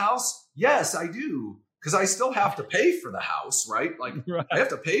rent your house? Yes, I do. Because I still have to pay for the house, right? Like, I have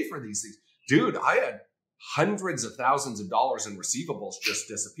to pay for these things. Dude, I had hundreds of thousands of dollars in receivables just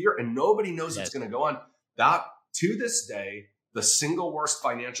disappear, and nobody knows what's going to go on. That, to this day, the single worst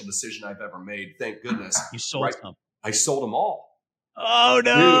financial decision I've ever made. Thank goodness. You sold some. I sold them all. Oh,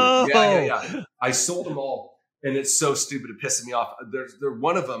 no. Dude, yeah. I sold them all, and it's so stupid. It pisses me off. They're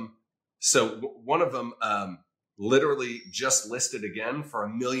one of them. So one of them literally just listed again for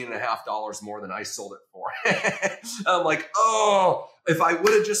 $1.5 million more than I sold it for. I'm like, oh, if I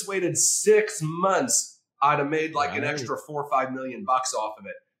would have just waited 6 months, I'd have made like an extra $4 or $5 million of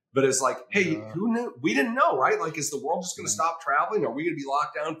it. But it's like, hey, who knew? We didn't know, right? Like, is the world just going to stop traveling? Are we going to be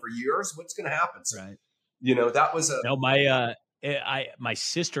locked down for years? What's going to happen? So, that was my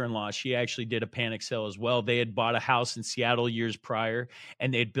sister-in-law, she actually did a panic sale as well. They had bought a house in Seattle years prior,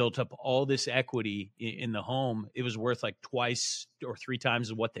 and they'd built up all this equity in the home. It was worth like 2 or 3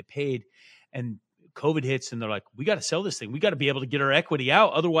 times of what they paid. And COVID hits, and they're like, we got to sell this thing. We got to be able to get our equity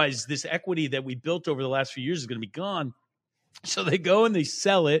out. Otherwise, this equity that we built over the last few years is going to be gone. So they go and they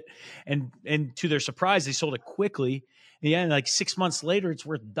sell it, and to their surprise, they sold it quickly. Yeah, and like 6 months later, it's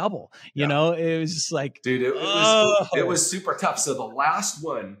worth double. You know, it was just like, dude, it was super tough. So the last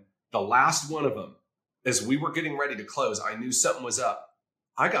one of them, as we were getting ready to close, I knew something was up.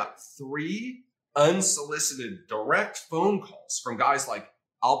 I got 3 unsolicited direct phone calls from guys like,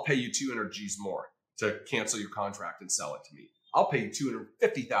 I'll pay you 200 G's more to cancel your contract and sell it to me. I'll pay you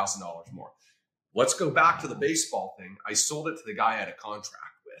 $250,000 more. Let's go back to the baseball thing. I sold it to the guy I had a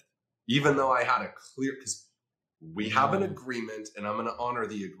contract with, even though I had a clear, because we have an agreement and I'm going to honor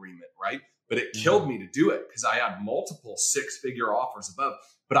the agreement, right? But it killed me to do it because I had multiple 6-figure offers above.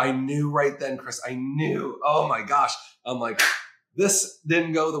 But I knew right then, Chris, oh my gosh. I'm like, this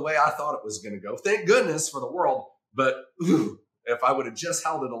didn't go the way I thought it was going to go. Thank goodness for the world. But if I would have just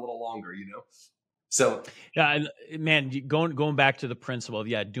held it a little longer, So yeah, man, going back to the principle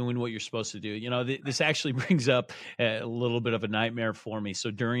of doing what you're supposed to do. This actually brings up a little bit of a nightmare for me.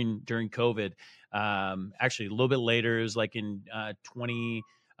 So during COVID, actually a little bit later, it was like in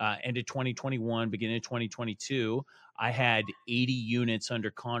end of 2021, beginning of 2022, I had 80 units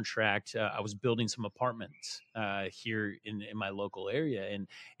under contract. I was building some apartments here in my local area,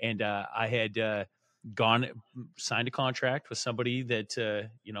 and I had signed a contract with somebody that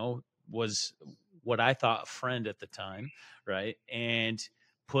was what I thought a friend at the time, right? And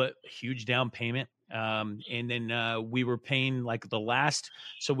put a huge down payment. And then we were paying like the last.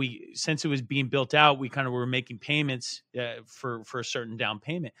 So since it was being built out, we kind of were making payments for a certain down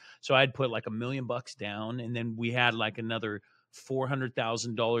payment. So I'd put like $1 million down, and then we had like another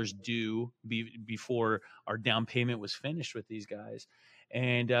 $400,000 due before our down payment was finished with these guys.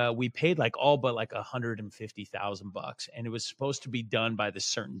 And we paid like all but like $150,000, and it was supposed to be done by this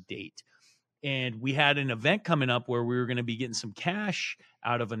certain date. And we had an event coming up where we were going to be getting some cash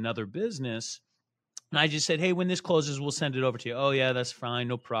out of another business. And I just said, hey, when this closes, we'll send it over to you. Oh, yeah, that's fine.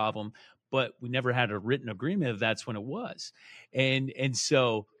 No problem. But we never had a written agreement if that's when it was. And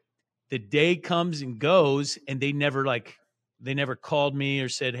so the day comes and goes, and they never they never called me or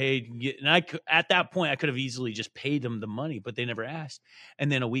said, hey, and at that point, I could have easily just paid them the money, but they never asked.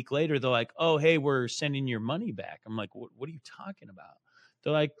 And then a week later, they're like, oh, hey, we're sending your money back. I'm like, what are you talking about?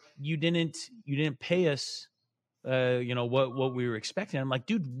 They're like, you didn't pay us, what we were expecting. I'm like,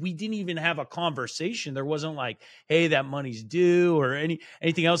 dude, we didn't even have a conversation. There wasn't like, hey, that money's due or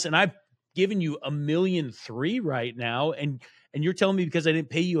anything else. And I've given you $1.3 million right now. And you're telling me because I didn't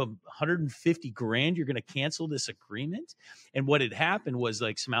pay you $150,000, you're going to cancel this agreement? And what had happened was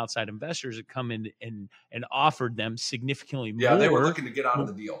like some outside investors had come in and offered them significantly more. Yeah, they were looking to get out of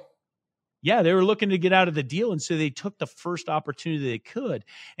the deal. Yeah, they were looking to get out of the deal. And so they took the first opportunity they could.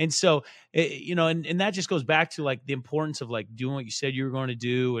 And so, and that just goes back to like the importance of like doing what you said you were going to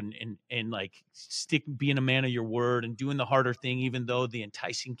do and like being a man of your word and doing the harder thing, even though the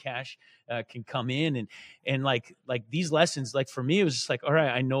enticing cash can come in. And like these lessons, like for me, it was just like, all right,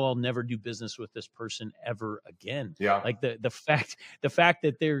 I know I'll never do business with this person ever again. Yeah. Like the fact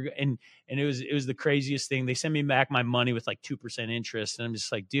that they're, and it was the craziest thing. They sent me back my money with like 2% interest. And I'm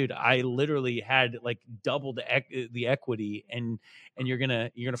just like, dude, I literally had like double the equity and you're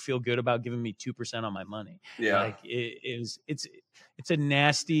gonna feel good about giving me 2% on my money. Yeah. Like it's a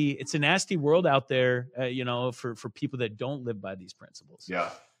nasty world out there, for people that don't live by these principles. Yeah,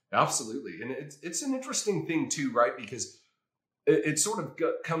 absolutely. And it's an interesting thing too, right? Because it sort of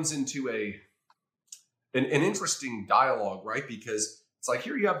comes into an interesting dialogue, right? Because it's like,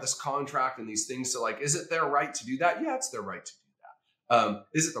 here you have this contract and these things. So like, is it their right to do that? Yeah, it's their right to do that.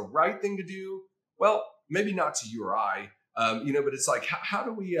 Is it the right thing to do? Well, maybe not to you or I, but it's like, how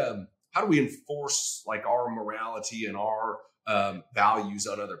do we enforce like our morality and our values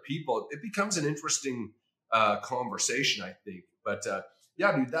on other people? It becomes an interesting conversation, I think. But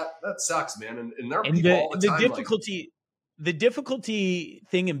yeah, dude, that sucks, man. And there are people all the time. The difficulty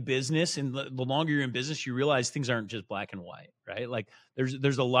thing in business, and the longer you're in business, you realize things aren't just black and white, right? Like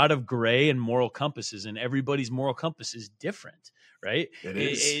there's a lot of gray and moral compasses, and everybody's moral compass is different, right? It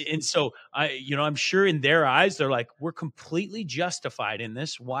is. And so I'm sure in their eyes, they're like, we're completely justified in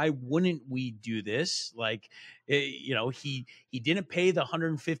this. Why wouldn't we do this? Like, he didn't pay the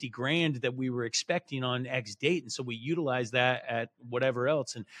 $150,000 that we were expecting on X date, and so we utilized that at whatever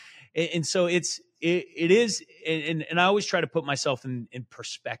else, and so it is, and I always try to put myself in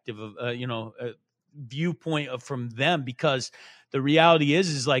perspective of a viewpoint from them, because the reality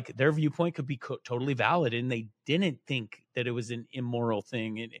is like their viewpoint could be totally valid, and they didn't think that it was an immoral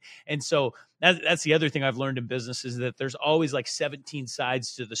thing, and so that's the other thing I've learned in business is that there's always like 17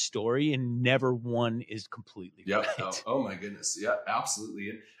 sides to the story, and never one is completely right. Oh my goodness, yeah,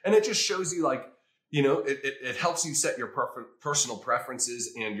 absolutely, and it just shows you like, it helps you set your personal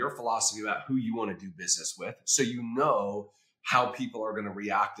preferences and your philosophy about who you want to do business with, so you know how people are going to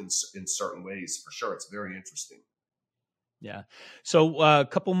react in certain ways. For sure, it's very interesting. Yeah. So a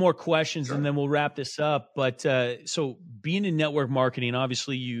couple more questions, Sure. And then we'll wrap this up. But so being in network marketing,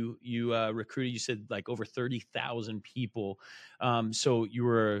 obviously you recruited, you said like over 30,000 people. So you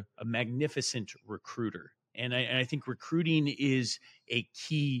were a magnificent recruiter. And I think recruiting is a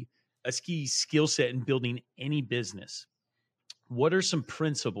key skill set in building any business. What are some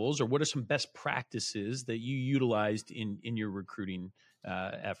principles or what are some best practices that you utilized in your recruiting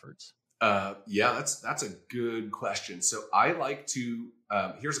efforts? Yeah, that's a good question. So I like to,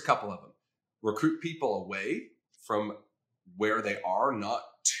 here's a couple of them. Recruit people away from where they are, not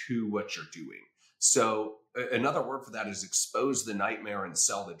to what you're doing. So another word for that is expose the nightmare and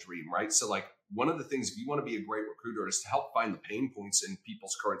sell the dream, right? So like one of the things, if you want to be a great recruiter, is to help find the pain points in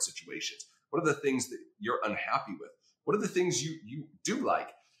people's current situations. What are the things that you're unhappy with? What are the things you do like?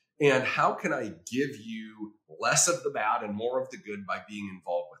 And how can I give you less of the bad and more of the good by being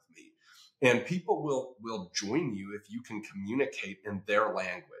involved with me? And people will join you if you can communicate in their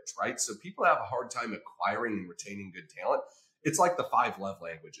language, right? So people have a hard time acquiring and retaining good talent. It's like the 5 love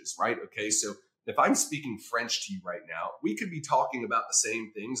languages, right? Okay, so if I'm speaking French to you right now, we could be talking about the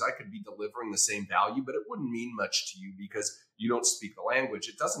same things. I could be delivering the same value, but it wouldn't mean much to you because you don't speak the language.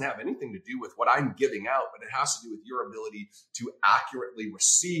 It doesn't have anything to do with what I'm giving out, but it has to do with your ability to accurately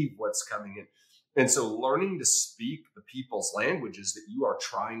receive what's coming in. And so learning to speak the people's languages that you are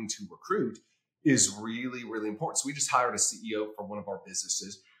trying to recruit is really, really important. So we just hired a CEO for one of our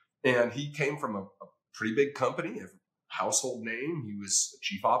businesses, and he came from a pretty big company, a household name. He was a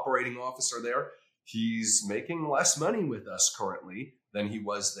chief operating officer there. He's making less money with us currently than he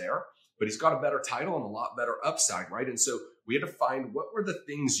was there, but he's got a better title and a lot better upside, right? And so we had to find what were the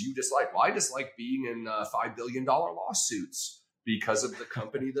things you dislike. Well, I dislike being in $5 billion lawsuits because of the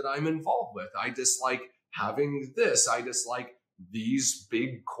company that I'm involved with. I dislike having this. I dislike these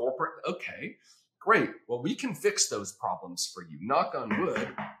big corporate. Okay. Great. Well, we can fix those problems for you. Knock on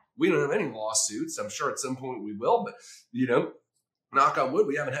wood. We don't have any lawsuits. I'm sure at some point we will, but knock on wood,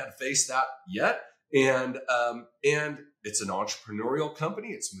 we haven't had to face that yet. And it's an entrepreneurial company.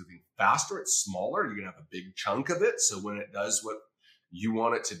 It's moving faster. It's smaller. You're going to have a big chunk of it. So when it does what you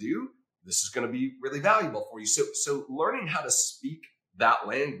want it to do, this is going to be really valuable for you. So learning how to speak that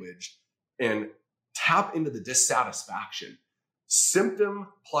language and tap into the dissatisfaction. Symptom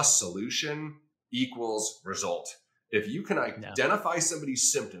plus solution equals result. If you can identify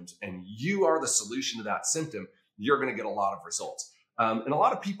somebody's symptoms and you are the solution to that symptom, you're going to get a lot of results. And a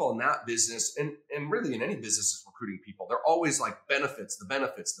lot of people in that business, and really in any business is recruiting people, they're always like benefits, the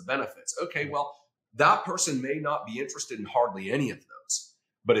benefits, the benefits. Okay, well, that person may not be interested in hardly any of those.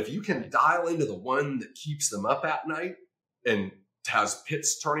 But if you can dial into the one that keeps them up at night and has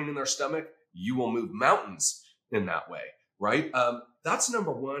pits turning in their stomach, you will move mountains in that way, right? That's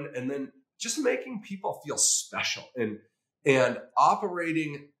number one. And then just making people feel special and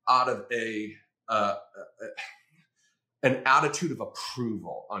operating out of an attitude of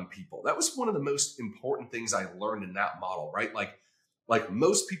approval on people. That was one of the most important things I learned in that model, right? Like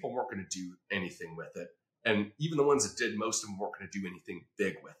most people weren't going to do anything with it. And even the ones that did, most of them weren't going to do anything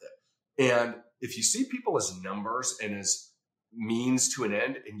big with it. And if you see people as numbers and as means to an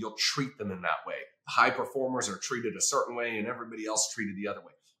end, and you'll treat them in that way. High performers are treated a certain way and everybody else treated the other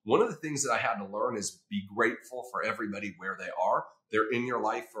way. One of the things that I had to learn is be grateful for everybody where they are. They're in your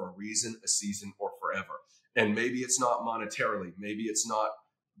life for a reason, a season, or forever. And maybe it's not monetarily, maybe it's not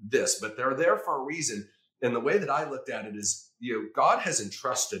this, but they're there for a reason. And the way that I looked at it is, God has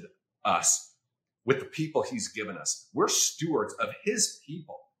entrusted us with the people he's given us. We're stewards of his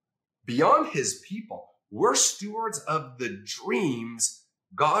people. Beyond his people, we're stewards of the dreams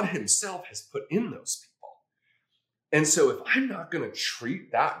God himself has put in those people. And so if I'm not going to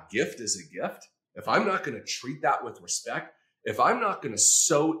treat that gift as a gift, if I'm not going to treat that with respect, if I'm not going to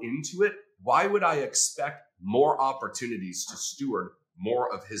sow into it, why would I expect more opportunities to steward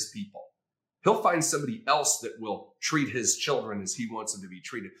more of his people? He'll find somebody else that will treat his children as he wants them to be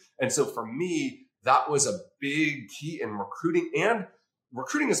treated. And so for me, that was a big key in recruiting. And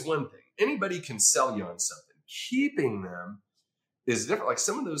recruiting is one thing. Anybody can sell you on something. Keeping them is different. Like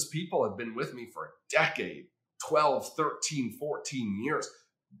some of those people have been with me for a decade, 12, 13, 14 years.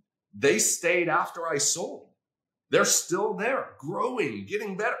 They stayed after I sold. They're still there, growing,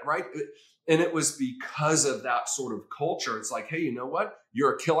 getting better, right? And it was because of that sort of culture. It's like, hey, you know what?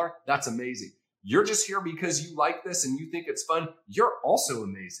 You're a killer. That's amazing. You're just here because you like this and you think it's fun. You're also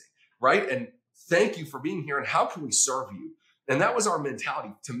amazing, right? And thank you for being here. And how can we serve you? And that was our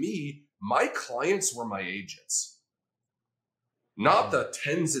mentality. To me, my clients were my agents, not the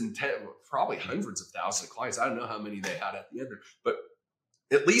probably hundreds of thousands of clients. I don't know how many they had at the end, but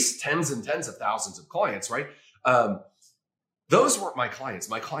at least tens and tens of thousands of clients, right? Those weren't my clients.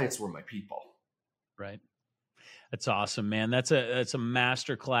 My clients were my people. Right. That's awesome, man. That's a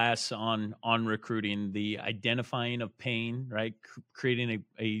master class on recruiting, the identifying of pain, right? Creating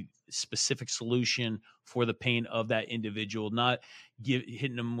a specific solution for the pain of that individual, not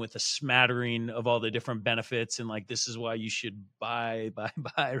hitting them with a smattering of all the different benefits and like, this is why you should buy, right?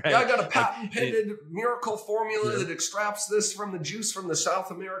 Yeah, I got a patent-pended miracle formula that extracts this from the juice from the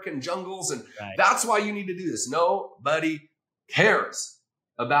South American jungles, and that's why you need to do this. Nobody cares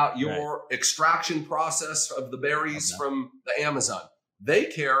about your extraction process of the berries from the Amazon. They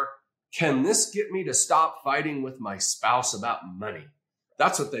care, can this get me to stop fighting with my spouse about money?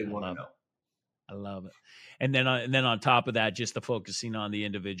 That's what they want to know. I love it. And then on top of that, just the focusing on the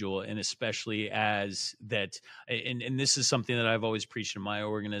individual, and especially as that, and this is something that I've always preached in my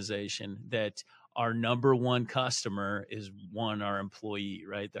organization, that our number one customer is our employee,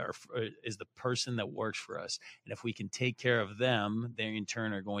 right? Is the person that works for us. And if we can take care of them, they in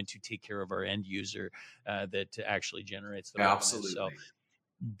turn are going to take care of our end user that actually generates the revenue. Absolutely. So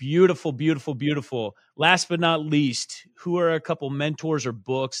beautiful, beautiful, beautiful. Last but not least, who are a couple mentors or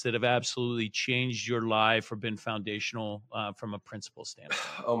books that have absolutely changed your life or been foundational from a principle standpoint?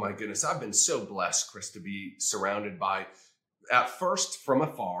 Oh my goodness. I've been so blessed, Chris, to be surrounded by, at first from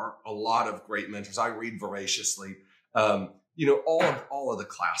afar, a lot of great mentors. I read voraciously, all of the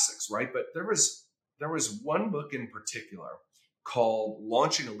classics, right? But there was one book in particular called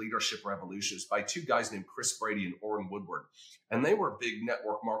Launching a Leadership Revolution. It's by two guys named Chris Brady and Orrin Woodward. And they were big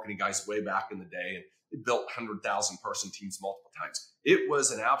network marketing guys way back in the day. And they built 100,000 person teams multiple times. It was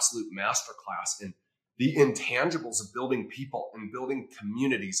an absolute masterclass in the intangibles of building people and building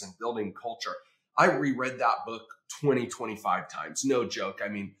communities and building culture. I reread that book 20, 25 times. No joke. I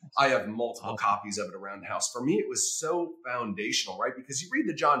mean, I have multiple copies of it around the house. For me, it was so foundational, right? Because you read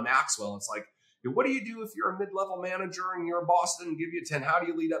the John Maxwell, it's like, what do you do if you're a mid-level manager and your boss didn't give you a 10? How do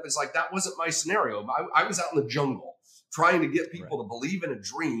you lead up? It's like, that wasn't my scenario. I was out in the jungle trying to get people to believe in a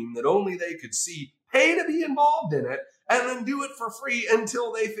dream that only they could see, pay to be involved in it, and then do it for free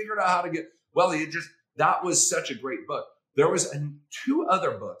until they figured out how to get, that was such a great book. There was 2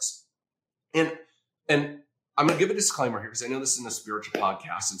 other books, and I'm going to give a disclaimer here because I know this is a spiritual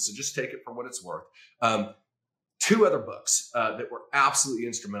podcast, and so just take it for what it's worth. 2 other books that were absolutely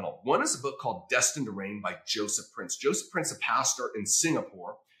instrumental. One is a book called Destined to Reign by Joseph Prince. Joseph Prince, a pastor in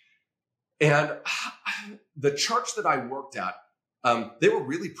Singapore. And the church that I worked at, they were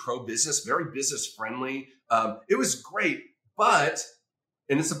really pro-business, very business-friendly. It was great,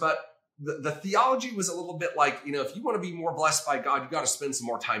 and it's about, the theology was a little bit like, if you want to be more blessed by God, you got to spend some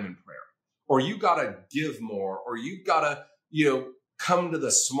more time in prayer. Or you got to give more, or you got to, come to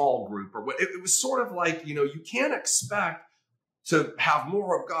the small group, or what. It was sort of like, you can't expect to have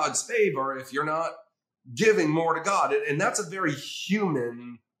more of God's favor if you're not giving more to God. And that's a very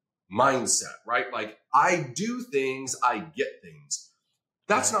human mindset, right? Like, I do things, I get things.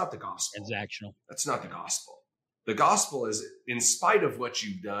 That's not the gospel. Transactional. That's not the gospel. The gospel is, in spite of what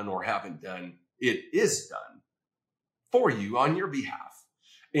you've done or haven't done, it is done for you on your behalf.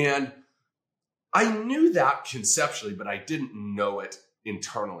 And I knew that conceptually, but I didn't know it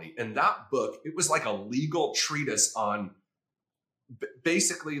internally. And that book, it was like a legal treatise on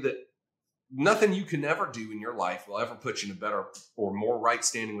basically that nothing you can ever do in your life will ever put you in a better or more right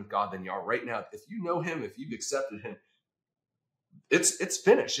standing with God than you are right now. If you know him, if you've accepted him, it's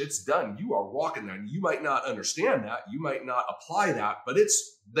finished. It's done. You are walking there. And you might not understand that. You might not apply that, but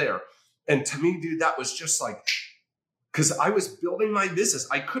it's there. And to me, dude, that was just like, because I was building my business.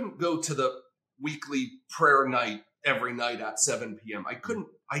 I couldn't go to the weekly prayer night every night at 7 p.m.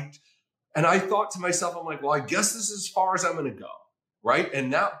 And I thought to myself, I'm like, well, I guess this is as far as I'm going to go. Right.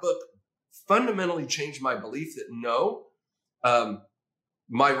 And that book fundamentally changed my belief that no,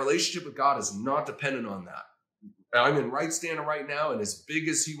 my relationship with God is not dependent on that. I'm in right standing right now, and as big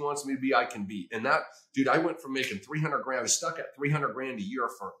as he wants me to be, I can be. And that, dude, I went from making 300 grand. I was stuck at 300 grand a year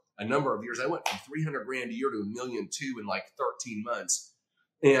for a number of years. I went from 300 grand a year to $1.2 million in like 13 months.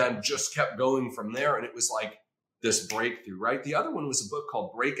 And just kept going from there. And it was like this breakthrough, right? The other one was a book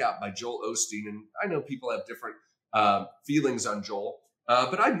called Breakout by Joel Osteen. And I know people have different feelings on Joel,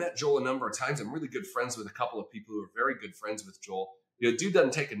 but I've met Joel a number of times. I'm really good friends with a couple of people who are very good friends with Joel. Dude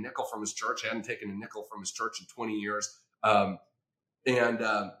doesn't take a nickel from his church. Hadn't taken a nickel from his church in 20 years. That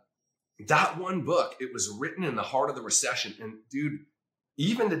one book, it was written in the heart of the recession. And dude,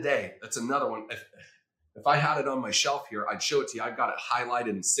 even today, that's another one. If I had it on my shelf here, I'd show it to you. I've got it highlighted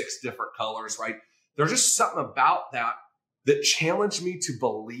in 6 different colors, right? There's just something about that challenged me to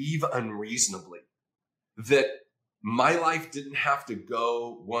believe unreasonably that my life didn't have to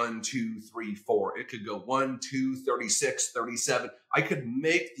go 1, 2, 3, 4. It could go 1, 2, 36, 37. I could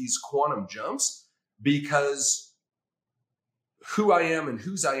make these quantum jumps because who I am and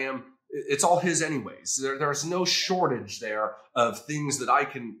whose I am, it's all his anyways. There's no shortage there of things that I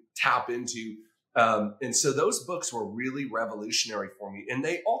can tap into. And so those books were really revolutionary for me. And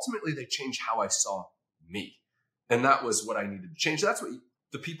they changed how I saw me. And that was what I needed to change. That's what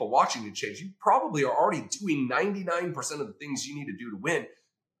the people watching you change. You probably are already doing 99% of the things you need to do to win,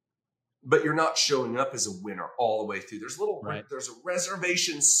 but you're not showing up as a winner all the way through. There's a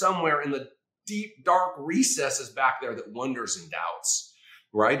reservation somewhere in the deep, dark recesses back there that wonders and doubts,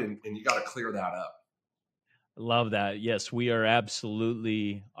 right? And you got to clear that up. Love that. Yes, we are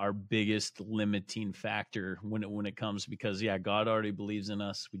absolutely our biggest limiting factor when it comes, because God already believes in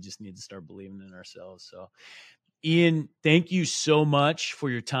us. We just need to start believing in ourselves. So, Ian, thank you so much for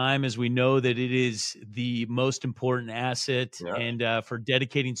your time, as we know that it is the most important asset, and for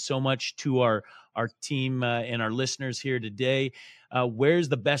dedicating so much to our team and our listeners here today. Where's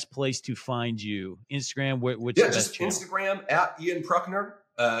the best place to find you? Instagram? What's the best channel? Instagram at Ian Prukner.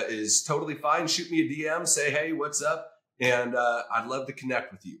 Is totally fine. Shoot me a DM, say, hey, what's up? And I'd love to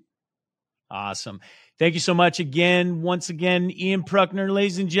connect with you. Awesome. Thank you so much again. Once again, Ian Prukner,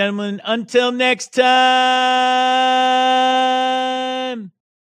 ladies and gentlemen. Until next time.